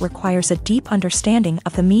form that requires a deep understanding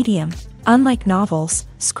of the medium. Unlike novels,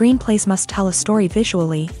 screenplays must tell a story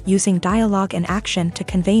visually, using dialogue and action to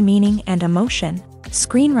convey meaning and emotion.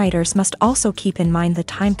 Screenwriters must also keep in mind the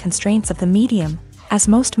time constraints of the medium, as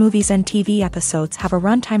most movies and TV episodes have a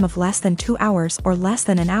runtime of less than 2 hours or less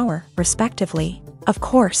than an hour, respectively. Of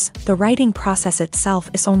course, the writing process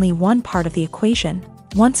itself is only one part of the equation.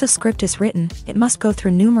 Once a script is written, it must go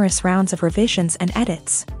through numerous rounds of revisions and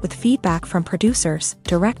edits, with feedback from producers,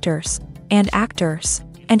 directors, and actors.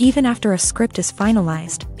 And even after a script is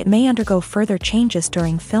finalized, it may undergo further changes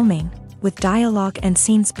during filming, with dialogue and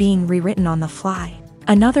scenes being rewritten on the fly.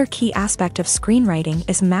 Another key aspect of screenwriting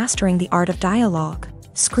is mastering the art of dialogue.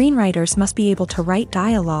 Screenwriters must be able to write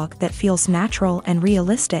dialogue that feels natural and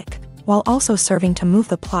realistic, while also serving to move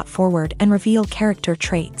the plot forward and reveal character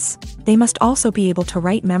traits. They must also be able to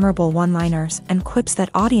write memorable one-liners and quips that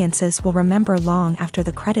audiences will remember long after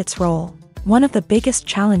the credits roll. One of the biggest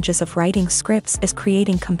challenges of writing scripts is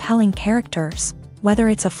creating compelling characters. Whether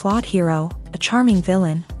it's a flawed hero, a charming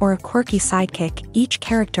villain, or a quirky sidekick, each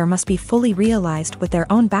character must be fully realized with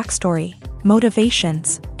their own backstory,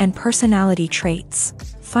 motivations, and personality traits.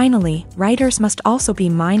 Finally, writers must also be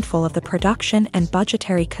mindful of the production and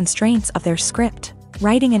budgetary constraints of their script.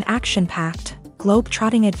 Writing an action-packed,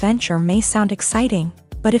 globe-trotting adventure may sound exciting,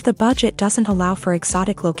 but if the budget doesn't allow for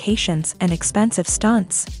exotic locations and expensive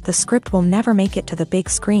stunts, the script will never make it to the big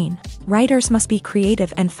screen. Writers must be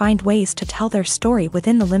creative and find ways to tell their story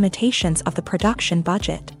within the limitations of the production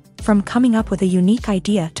budget. From coming up with a unique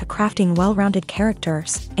idea to crafting well-rounded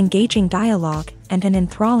characters, engaging dialogue, and an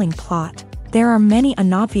enthralling plot, there are many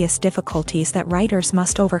unobvious difficulties that writers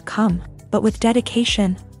must overcome, but with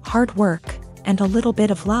dedication, hard work, and a little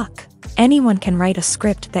bit of luck, anyone can write a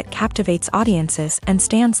script that captivates audiences and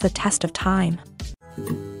stands the test of time.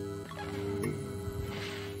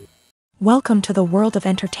 Welcome to the world of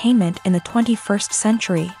entertainment in the 21st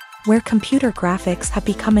century, where computer graphics have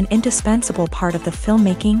become an indispensable part of the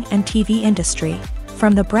filmmaking and TV industry.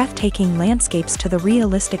 From the breathtaking landscapes to the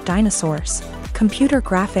realistic dinosaurs, computer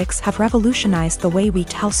graphics have revolutionized the way we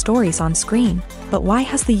tell stories on screen. But why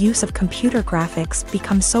has the use of computer graphics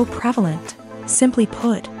become so prevalent? Simply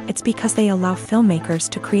put, it's because they allow filmmakers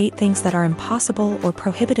to create things that are impossible or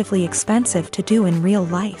prohibitively expensive to do in real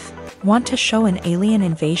life. Want to show an alien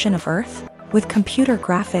invasion of Earth? With computer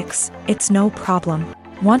graphics, it's no problem.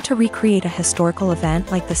 Want to recreate a historical event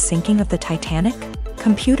like the sinking of the Titanic?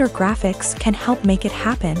 Computer graphics can help make it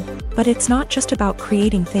happen, but it's not just about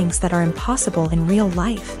creating things that are impossible in real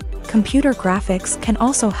life. Computer graphics can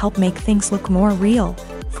also help make things look more real.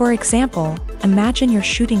 For example, imagine you're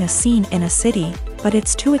shooting a scene in a city, but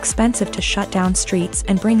it's too expensive to shut down streets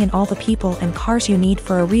and bring in all the people and cars you need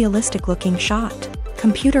for a realistic-looking shot.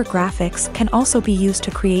 Computer graphics can also be used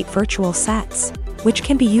to create virtual sets, which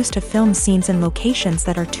can be used to film scenes in locations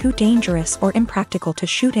that are too dangerous or impractical to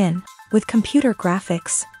shoot in. With computer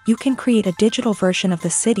graphics, you can create a digital version of the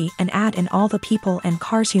city and add in all the people and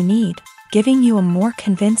cars you need, giving you a more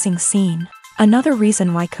convincing scene. Another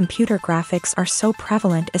reason why computer graphics are so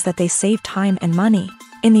prevalent is that they save time and money.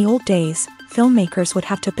 In the old days, filmmakers would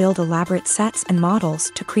have to build elaborate sets and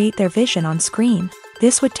models to create their vision on screen.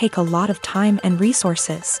 This would take a lot of time and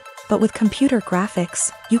resources. But with computer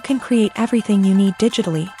graphics, you can create everything you need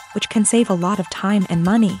digitally, which can save a lot of time and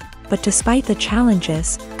money. But despite the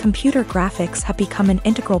challenges, computer graphics have become an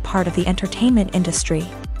integral part of the entertainment industry,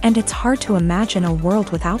 and it's hard to imagine a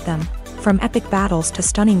world without them. From epic battles to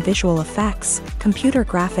stunning visual effects, computer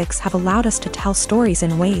graphics have allowed us to tell stories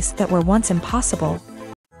in ways that were once impossible.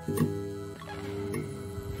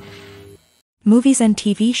 Movies and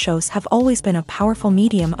TV shows have always been a powerful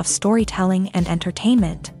medium of storytelling and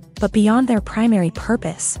entertainment, but beyond their primary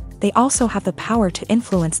purpose, they also have the power to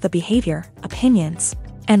influence the behavior, opinions,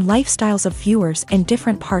 and lifestyles of viewers in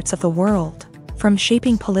different parts of the world. From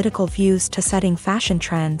shaping political views to setting fashion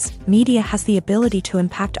trends, media has the ability to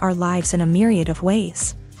impact our lives in a myriad of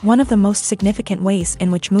ways. One of the most significant ways in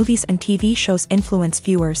which movies and TV shows influence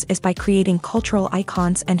viewers is by creating cultural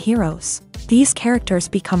icons and heroes. These characters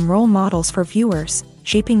become role models for viewers,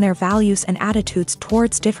 shaping their values and attitudes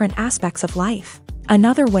towards different aspects of life.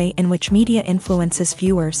 Another way in which media influences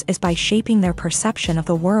viewers is by shaping their perception of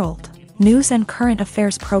the world. News and current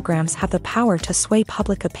affairs programs have the power to sway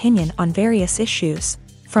public opinion on various issues,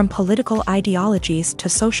 from political ideologies to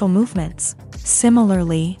social movements.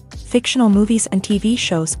 Similarly, Fictional movies and TV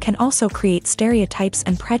shows can also create stereotypes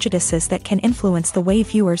and prejudices that can influence the way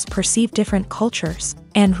viewers perceive different cultures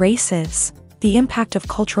and races. The impact of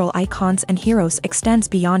cultural icons and heroes extends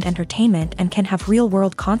beyond entertainment and can have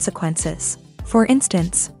real-world consequences. For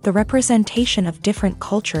instance, the representation of different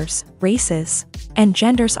cultures, races, and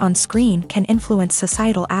genders on screen can influence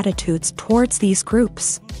societal attitudes towards these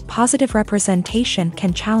groups. Positive representation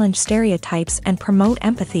can challenge stereotypes and promote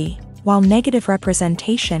empathy, while negative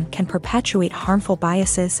representation can perpetuate harmful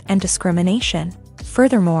biases and discrimination.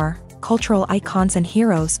 Furthermore, cultural icons and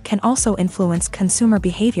heroes can also influence consumer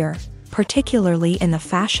behavior, particularly in the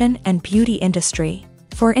fashion and beauty industry.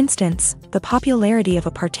 For instance, the popularity of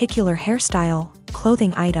a particular hairstyle,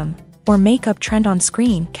 clothing item, or makeup trend on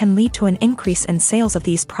screen can lead to an increase in sales of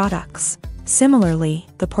these products. Similarly,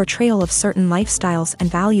 the portrayal of certain lifestyles and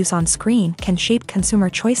values on screen can shape consumer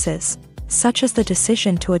choices, such as the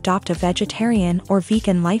decision to adopt a vegetarian or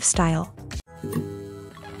vegan lifestyle.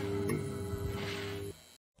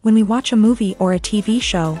 When we watch a movie or a TV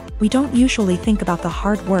show, we don't usually think about the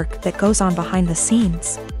hard work that goes on behind the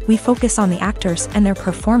scenes. We focus on the actors and their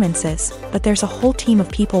performances, but there's a whole team of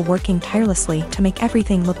people working tirelessly to make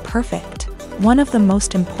everything look perfect. One of the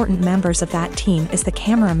most important members of that team is the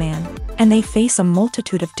cameraman, and they face a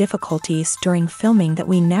multitude of difficulties during filming that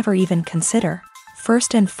we never even consider.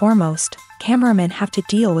 First and foremost, cameramen have to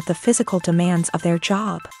deal with the physical demands of their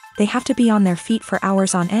job. They have to be on their feet for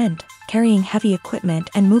hours on end, carrying heavy equipment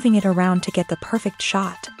and moving it around to get the perfect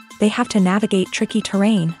shot. They have to navigate tricky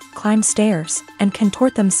terrain, climb stairs, and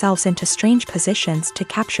contort themselves into strange positions to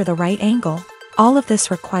capture the right angle. All of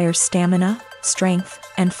this requires stamina, strength,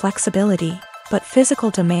 and flexibility. But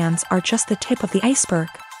physical demands are just the tip of the iceberg.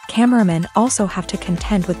 Cameramen also have to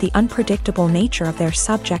contend with the unpredictable nature of their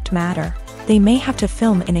subject matter. They may have to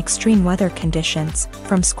film in extreme weather conditions,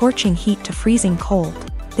 from scorching heat to freezing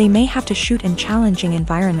cold. They may have to shoot in challenging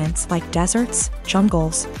environments like deserts,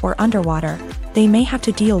 jungles, or underwater. They may have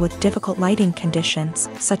to deal with difficult lighting conditions,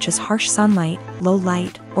 such as harsh sunlight, low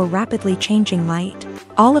light, or rapidly changing light.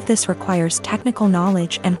 All of this requires technical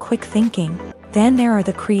knowledge and quick thinking. Then there are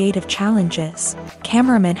the creative challenges.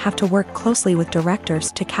 Cameramen have to work closely with directors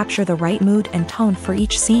to capture the right mood and tone for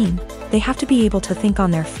each scene. They have to be able to think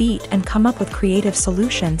on their feet and come up with creative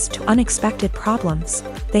solutions to unexpected problems.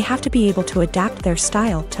 They have to be able to adapt their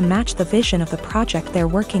style to match the vision of the project they're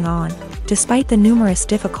working on. Despite the numerous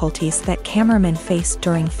difficulties that cameramen face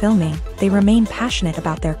during filming, they remain passionate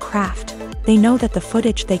about their craft. They know that the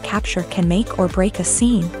footage they capture can make or break a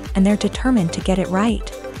scene, and they're determined to get it right.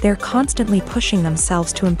 They're constantly pushing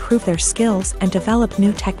themselves to improve their skills and develop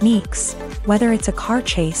new techniques. Whether it's a car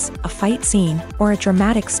chase, a fight scene, or a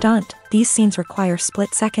dramatic stunt, these scenes require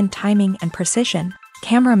split-second timing and precision.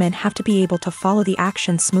 Cameramen have to be able to follow the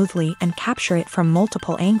action smoothly and capture it from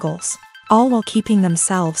multiple angles, all while keeping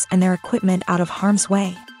themselves and their equipment out of harm's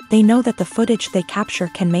way. They know that the footage they capture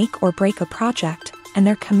can make or break a project, and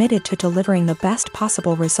they're committed to delivering the best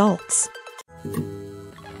possible results.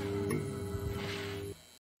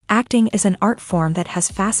 Acting is an art form that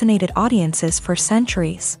has fascinated audiences for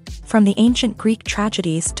centuries. From the ancient Greek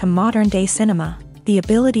tragedies to modern-day cinema, the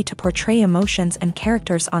ability to portray emotions and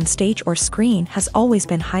characters on stage or screen has always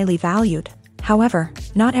been highly valued. However,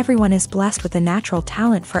 not everyone is blessed with a natural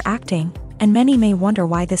talent for acting, and many may wonder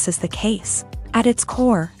why this is the case. At its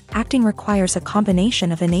core, acting requires a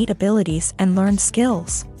combination of innate abilities and learned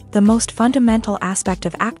skills. The most fundamental aspect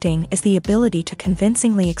of acting is the ability to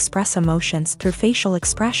convincingly express emotions through facial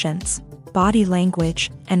expressions, body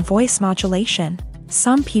language, and voice modulation.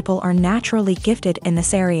 Some people are naturally gifted in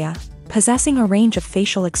this area, possessing a range of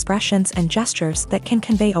facial expressions and gestures that can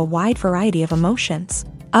convey a wide variety of emotions.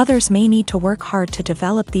 Others may need to work hard to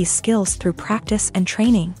develop these skills through practice and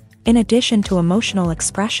training. In addition to emotional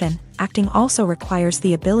expression, acting also requires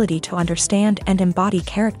the ability to understand and embody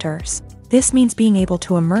characters. This means being able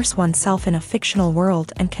to immerse oneself in a fictional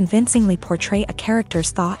world and convincingly portray a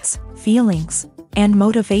character's thoughts, feelings, and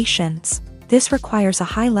motivations. This requires a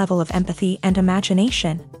high level of empathy and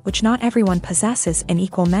imagination, which not everyone possesses in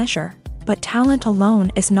equal measure. But talent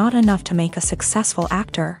alone is not enough to make a successful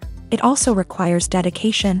actor. It also requires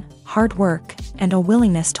dedication, hard work, and a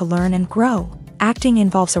willingness to learn and grow. Acting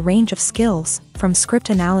involves a range of skills, from script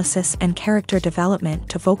analysis and character development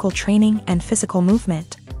to vocal training and physical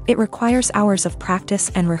movement. It requires hours of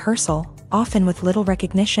practice and rehearsal, often with little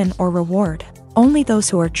recognition or reward. Only those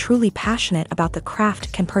who are truly passionate about the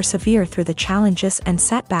craft can persevere through the challenges and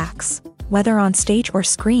setbacks. Whether on stage or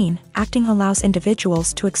screen, acting allows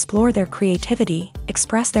individuals to explore their creativity,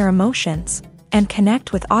 express their emotions, and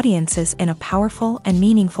connect with audiences in a powerful and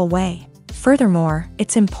meaningful way. Furthermore,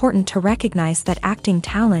 it's important to recognize that acting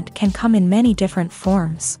talent can come in many different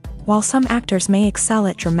forms. While some actors may excel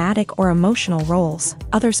at dramatic or emotional roles,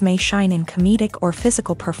 others may shine in comedic or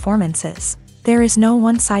physical performances. There is no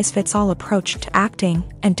one-size-fits-all approach to acting,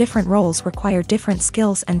 and different roles require different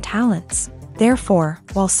skills and talents. Therefore,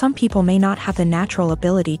 while some people may not have the natural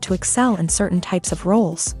ability to excel in certain types of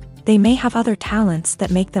roles, they may have other talents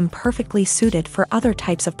that make them perfectly suited for other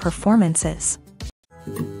types of performances.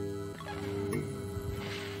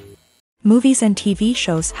 Movies and TV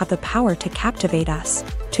shows have the power to captivate us,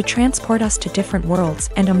 to transport us to different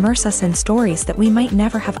worlds and immerse us in stories that we might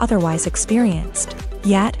never have otherwise experienced.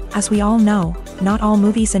 Yet, as we all know, not all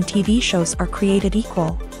movies and TV shows are created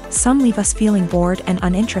equal. Some leave us feeling bored and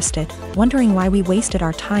uninterested, wondering why we wasted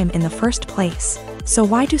our time in the first place. So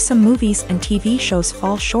why do some movies and TV shows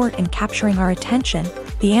fall short in capturing our attention?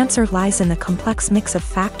 The answer lies in the complex mix of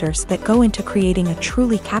factors that go into creating a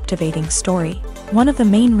truly captivating story. One of the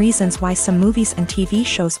main reasons why some movies and TV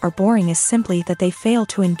shows are boring is simply that they fail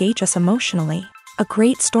to engage us emotionally. A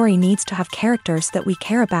great story needs to have characters that we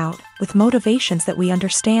care about, with motivations that we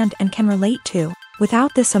understand and can relate to.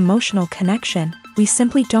 Without this emotional connection, we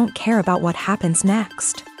simply don't care about what happens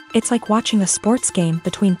next. It's like watching a sports game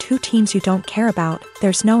between two teams you don't care about.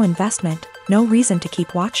 There's no investment, no reason to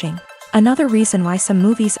keep watching. Another reason why some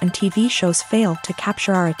movies and TV shows fail to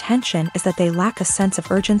capture our attention is that they lack a sense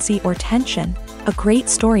of urgency or tension. A great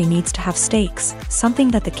story needs to have stakes,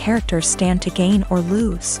 something that the characters stand to gain or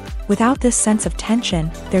lose. Without this sense of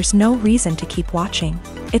tension, there's no reason to keep watching.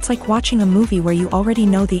 It's like watching a movie where you already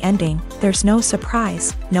know the ending. There's no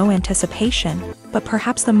surprise, no anticipation. But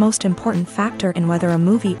perhaps the most important factor in whether a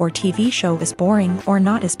movie or TV show is boring or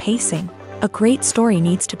not is pacing. A great story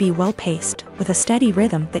needs to be well-paced, with a steady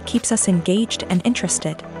rhythm that keeps us engaged and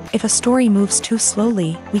interested. If a story moves too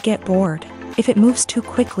slowly, we get bored. If it moves too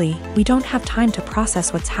quickly, we don't have time to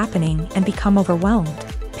process what's happening and become overwhelmed.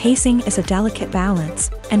 Pacing is a delicate balance,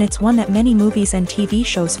 and it's one that many movies and TV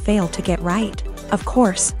shows fail to get right. Of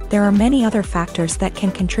course, there are many other factors that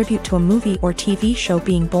can contribute to a movie or TV show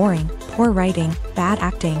being boring: poor writing, bad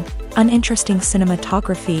acting, uninteresting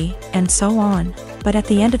cinematography, and so on. But at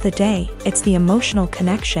the end of the day, it's the emotional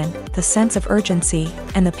connection, the sense of urgency,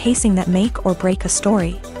 and the pacing that make or break a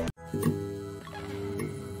story.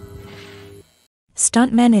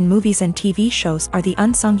 Stuntmen in movies and TV shows are the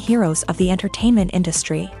unsung heroes of the entertainment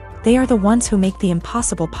industry. They are the ones who make the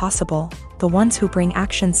impossible possible, the ones who bring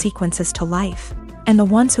action sequences to life, and the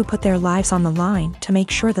ones who put their lives on the line to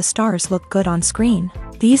make sure the stars look good on screen.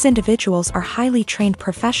 These individuals are highly trained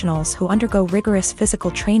professionals who undergo rigorous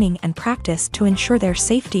physical training and practice to ensure their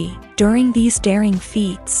safety during these daring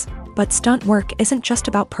feats. But stunt work isn't just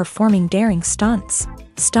about performing daring stunts.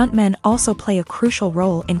 Stuntmen also play a crucial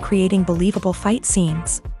role in creating believable fight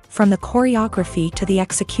scenes. From the choreography to the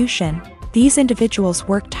execution, these individuals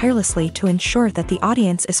work tirelessly to ensure that the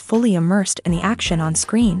audience is fully immersed in the action on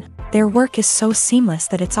screen. Their work is so seamless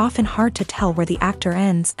that it's often hard to tell where the actor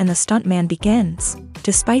ends and the stuntman begins.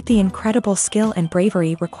 Despite the incredible skill and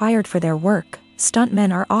bravery required for their work,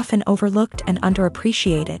 stuntmen are often overlooked and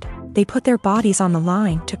underappreciated. They put their bodies on the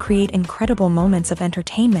line to create incredible moments of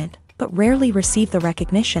entertainment, but rarely receive the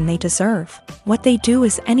recognition they deserve. What they do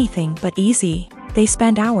is anything but easy. They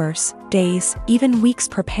spend hours, days, even weeks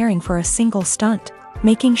preparing for a single stunt,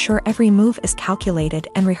 making sure every move is calculated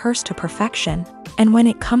and rehearsed to perfection. And when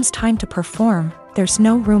it comes time to perform, there's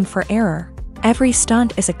no room for error. Every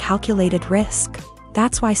stunt is a calculated risk.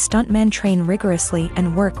 That's why stuntmen train rigorously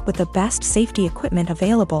and work with the best safety equipment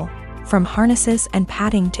available, from harnesses and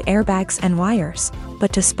padding to airbags and wires.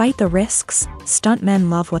 But despite the risks, stuntmen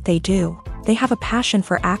love what they do. They have a passion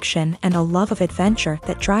for action and a love of adventure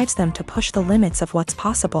that drives them to push the limits of what's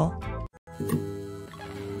possible.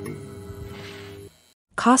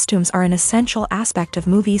 Costumes are an essential aspect of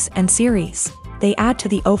movies and series. They add to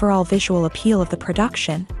the overall visual appeal of the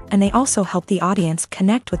production, and they also help the audience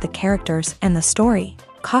connect with the characters and the story.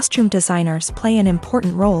 Costume designers play an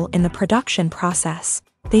important role in the production process.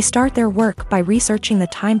 They start their work by researching the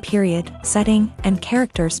time period, setting, and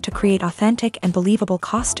characters to create authentic and believable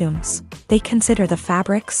costumes. They consider the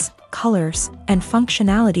fabrics, colors, and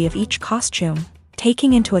functionality of each costume,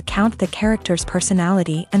 taking into account the character's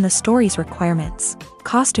personality and the story's requirements.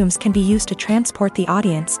 Costumes can be used to transport the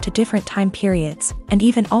audience to different time periods and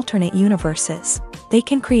even alternate universes. They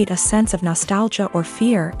can create a sense of nostalgia or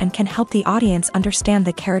fear and can help the audience understand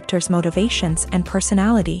the character's motivations and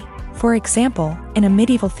personality. For example, in a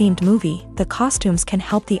medieval-themed movie, the costumes can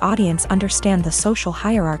help the audience understand the social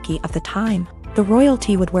hierarchy of the time. The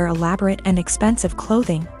royalty would wear elaborate and expensive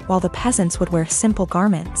clothing, while the peasants would wear simple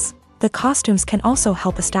garments. The costumes can also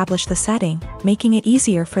help establish the setting, making it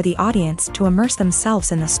easier for the audience to immerse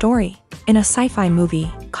themselves in the story. In a sci-fi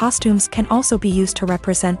movie, costumes can also be used to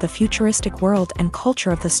represent the futuristic world and culture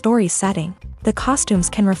of the story's setting. The costumes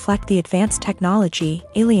can reflect the advanced technology,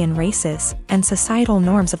 alien races, and societal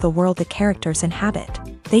norms of the world the characters inhabit.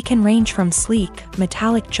 They can range from sleek,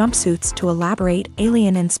 metallic jumpsuits to elaborate,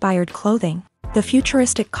 alien-inspired clothing. The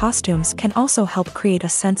futuristic costumes can also help create a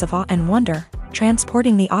sense of awe and wonder,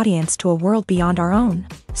 transporting the audience to a world beyond our own.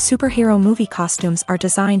 Superhero movie costumes are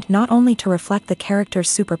designed not only to reflect the character's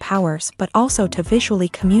superpowers but also to visually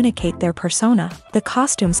communicate their persona. The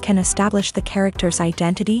costumes can establish the character's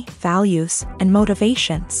identity, values, and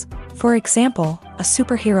motivations. For example, a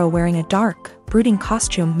superhero wearing a dark, brooding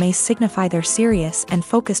costume may signify their serious and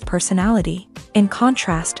focused personality. In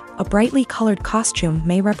contrast, a brightly colored costume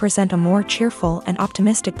may represent a more cheerful and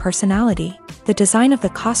optimistic personality. The design of the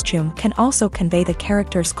costume can also convey the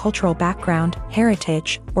character's cultural background,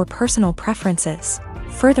 heritage, or personal preferences.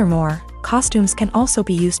 Furthermore, costumes can also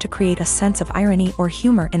be used to create a sense of irony or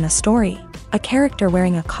humor in the story. A character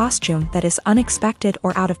wearing a costume that is unexpected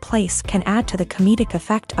or out of place can add to the comedic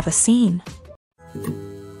effect of a scene.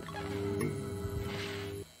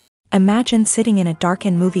 Imagine sitting in a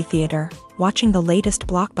darkened movie theater, watching the latest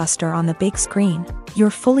blockbuster on the big screen. You're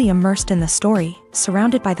fully immersed in the story,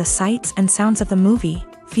 surrounded by the sights and sounds of the movie,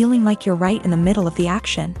 feeling like you're right in the middle of the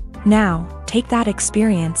action. Now, take that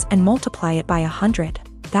experience and multiply it by 100.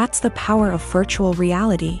 That's the power of virtual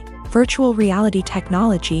reality. Virtual reality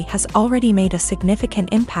technology has already made a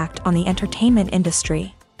significant impact on the entertainment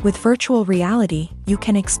industry. With virtual reality, you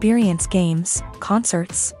can experience games,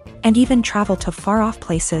 concerts, and even travel to far-off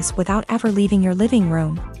places without ever leaving your living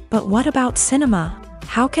room. But what about cinema?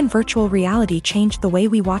 How can virtual reality change the way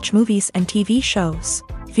we watch movies and TV shows?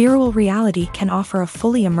 Virtual reality can offer a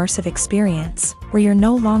fully immersive experience, where you're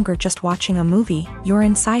no longer just watching a movie, you're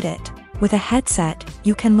inside it. With a headset,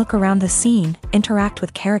 you can look around the scene, interact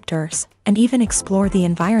with characters, and even explore the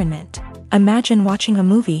environment. Imagine watching a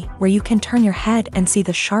movie where you can turn your head and see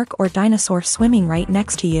the shark or dinosaur swimming right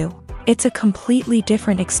next to you. It's a completely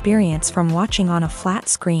different experience from watching on a flat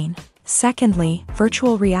screen. Secondly,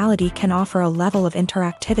 virtual reality can offer a level of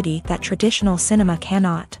interactivity that traditional cinema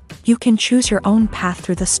cannot. You can choose your own path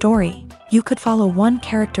through the story. You could follow one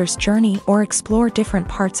character's journey or explore different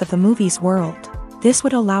parts of the movie's world. This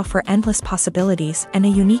would allow for endless possibilities and a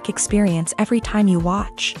unique experience every time you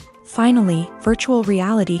watch. Finally, virtual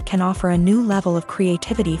reality can offer a new level of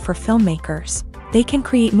creativity for filmmakers. They can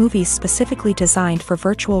create movies specifically designed for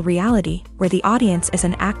virtual reality, where the audience is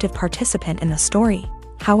an active participant in the story.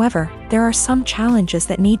 However, there are some challenges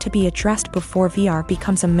that need to be addressed before VR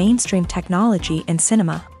becomes a mainstream technology in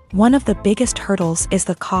cinema. One of the biggest hurdles is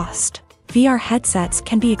the cost. VR headsets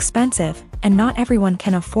can be expensive, and not everyone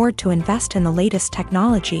can afford to invest in the latest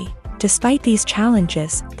technology. Despite these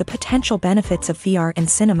challenges, the potential benefits of VR in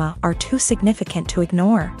cinema are too significant to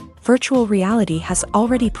ignore. Virtual reality has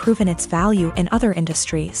already proven its value in other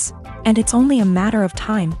industries, and it's only a matter of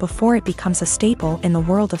time before it becomes a staple in the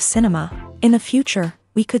world of cinema. In the future,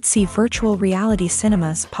 we could see virtual reality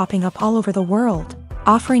cinemas popping up all over the world,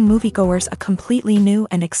 offering moviegoers a completely new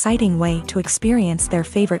and exciting way to experience their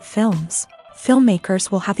favorite films.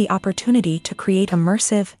 Filmmakers will have the opportunity to create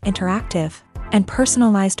immersive, interactive, and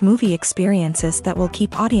personalized movie experiences that will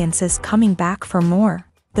keep audiences coming back for more.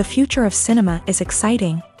 The future of cinema is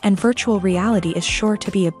exciting, and virtual reality is sure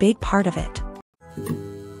to be a big part of it.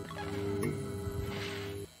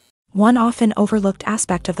 One often overlooked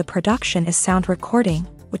aspect of the production is sound recording,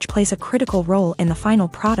 which plays a critical role in the final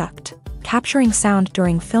product. Capturing sound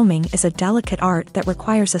during filming is a delicate art that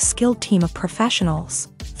requires a skilled team of professionals.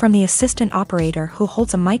 From the assistant operator who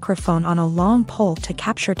holds a microphone on a long pole to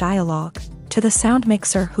capture dialogue, to the sound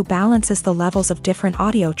mixer who balances the levels of different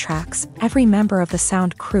audio tracks, every member of the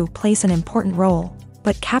sound crew plays an important role.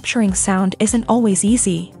 But capturing sound isn't always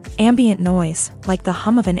easy. Ambient noise, like the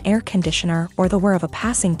hum of an air conditioner or the whir of a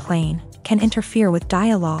passing plane, can interfere with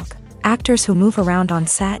dialogue. Actors who move around on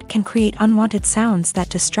set can create unwanted sounds that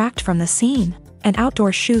distract from the scene. And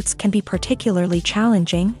outdoor shoots can be particularly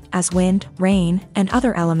challenging, as wind, rain, and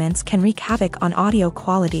other elements can wreak havoc on audio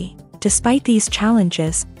quality. Despite these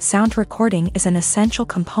challenges, sound recording is an essential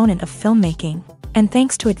component of filmmaking. And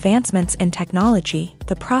thanks to advancements in technology,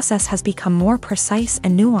 the process has become more precise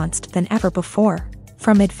and nuanced than ever before.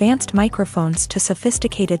 From advanced microphones to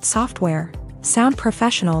sophisticated software, sound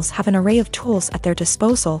professionals have an array of tools at their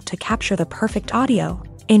disposal to capture the perfect audio.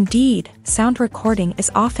 Indeed, sound recording is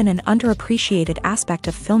often an underappreciated aspect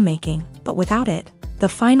of filmmaking, but without it, the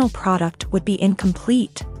final product would be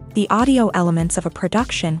incomplete. The audio elements of a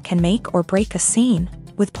production can make or break a scene.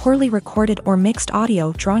 with poorly recorded or mixed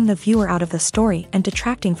audio drawing the viewer out of the story and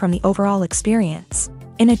detracting from the overall experience.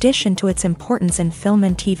 In addition to its importance in film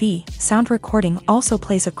and TV, sound recording also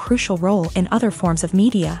plays a crucial role in other forms of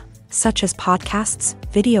media, such as podcasts,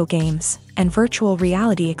 video games, and virtual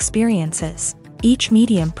reality experiences. Each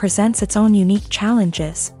medium presents its own unique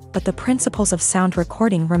challenges, but the principles of sound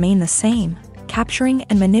recording remain the same, capturing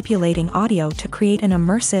and manipulating audio to create an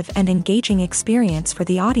immersive and engaging experience for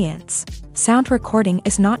the audience. Sound recording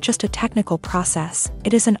is not just a technical process,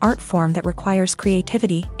 it is an art form that requires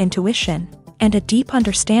creativity, intuition, and a deep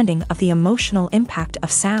understanding of the emotional impact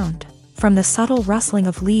of sound. From the subtle rustling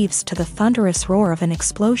of leaves to the thunderous roar of an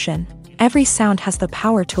explosion, every sound has the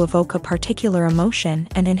power to evoke a particular emotion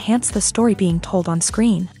and enhance the story being told on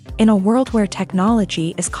screen. In a world where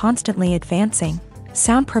technology is constantly advancing,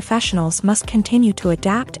 sound professionals must continue to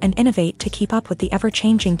adapt and innovate to keep up with the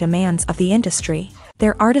ever-changing demands of the industry.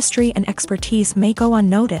 Their artistry and expertise may go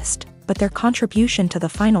unnoticed, but their contribution to the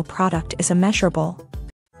final product is immeasurable.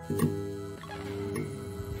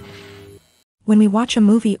 When we watch a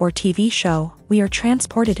movie or TV show, we are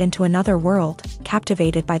transported into another world,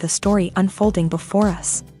 captivated by the story unfolding before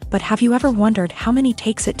us. But have you ever wondered how many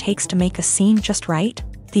takes it takes to make a scene just right?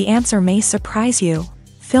 The answer may surprise you.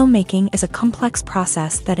 Filmmaking is a complex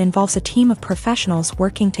process that involves a team of professionals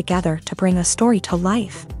working together to bring a story to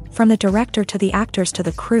life. From the director to the actors to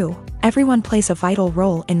the crew, everyone plays a vital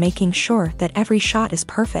role in making sure that every shot is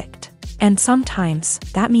perfect. And sometimes,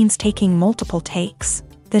 that means taking multiple takes.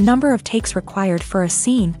 The number of takes required for a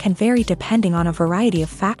scene can vary depending on a variety of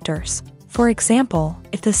factors. For example,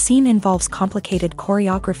 if the scene involves complicated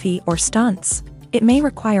choreography or stunts, it may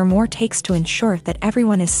require more takes to ensure that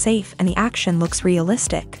everyone is safe and the action looks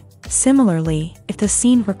realistic. Similarly, if the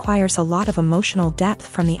scene requires a lot of emotional depth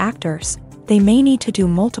from the actors, they may need to do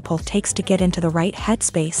multiple takes to get into the right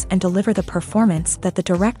headspace and deliver the performance that the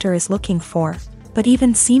director is looking for. But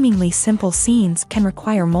even seemingly simple scenes can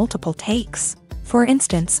require multiple takes. For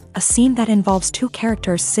instance, a scene that involves two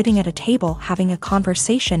characters sitting at a table having a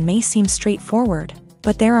conversation may seem straightforward,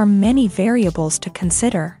 but there are many variables to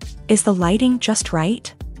consider. Is the lighting just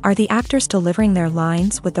right? Are the actors delivering their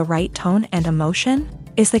lines with the right tone and emotion?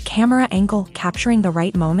 Is the camera angle capturing the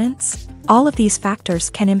right moments? All of these factors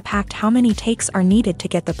can impact how many takes are needed to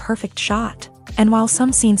get the perfect shot. And while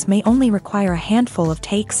some scenes may only require a handful of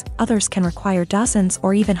takes, others can require dozens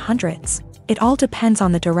or even hundreds. It all depends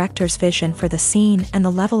on the director's vision for the scene and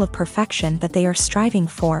the level of perfection that they are striving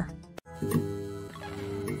for.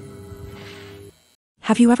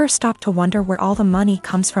 Have you ever stopped to wonder where all the money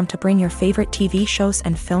comes from to bring your favorite TV shows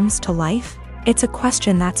and films to life? It's a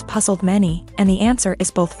question that's puzzled many, and the answer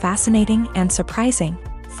is both fascinating and surprising.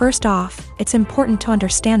 First off, it's important to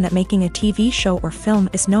understand that making a TV show or film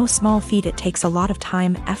is no small feat. It takes a lot of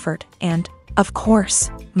time, effort, and, of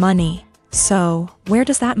course, money. So, where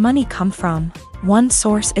does that money come from? One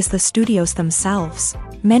source is the studios themselves.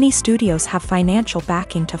 Many studios have financial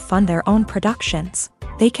backing to fund their own productions.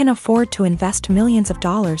 They can afford to invest millions of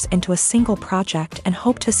dollars into a single project and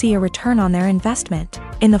hope to see a return on their investment,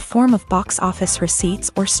 in the form of box office receipts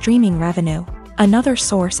or streaming revenue. Another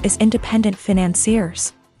source is independent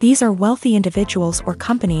financiers. These are wealthy individuals or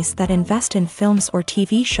companies that invest in films or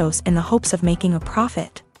TV shows in the hopes of making a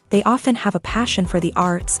profit. They often have a passion for the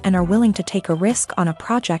arts and are willing to take a risk on a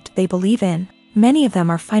project they believe in. Many of them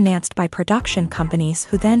are financed by production companies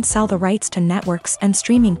who then sell the rights to networks and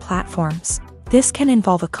streaming platforms. This can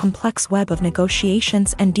involve a complex web of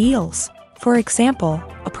negotiations and deals. For example,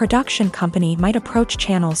 a production company might approach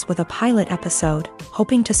channels with a pilot episode,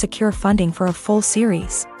 hoping to secure funding for a full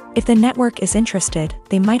series. If the network is interested,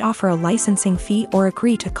 they might offer a licensing fee or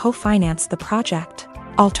agree to co-finance the project.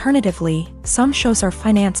 Alternatively, some shows are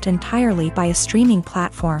financed entirely by a streaming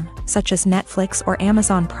platform, such as Netflix or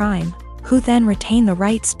Amazon Prime, who then retain the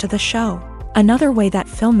rights to the show. Another way that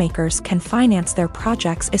filmmakers can finance their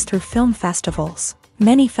projects is through film festivals.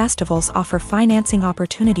 Many festivals offer financing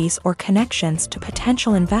opportunities or connections to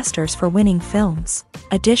potential investors for winning films.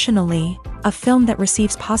 Additionally, a film that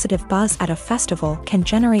receives positive buzz at a festival can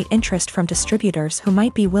generate interest from distributors who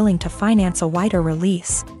might be willing to finance a wider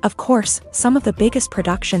release. Of course, some of the biggest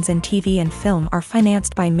productions in TV and film are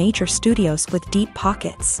financed by major studios with deep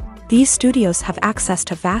pockets. These studios have access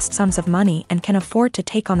to vast sums of money and can afford to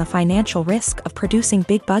take on the financial risk of producing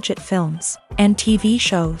big-budget films and TV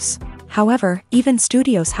shows. However, even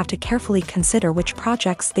studios have to carefully consider which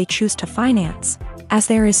projects they choose to finance, as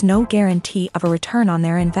there is no guarantee of a return on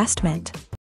their investment.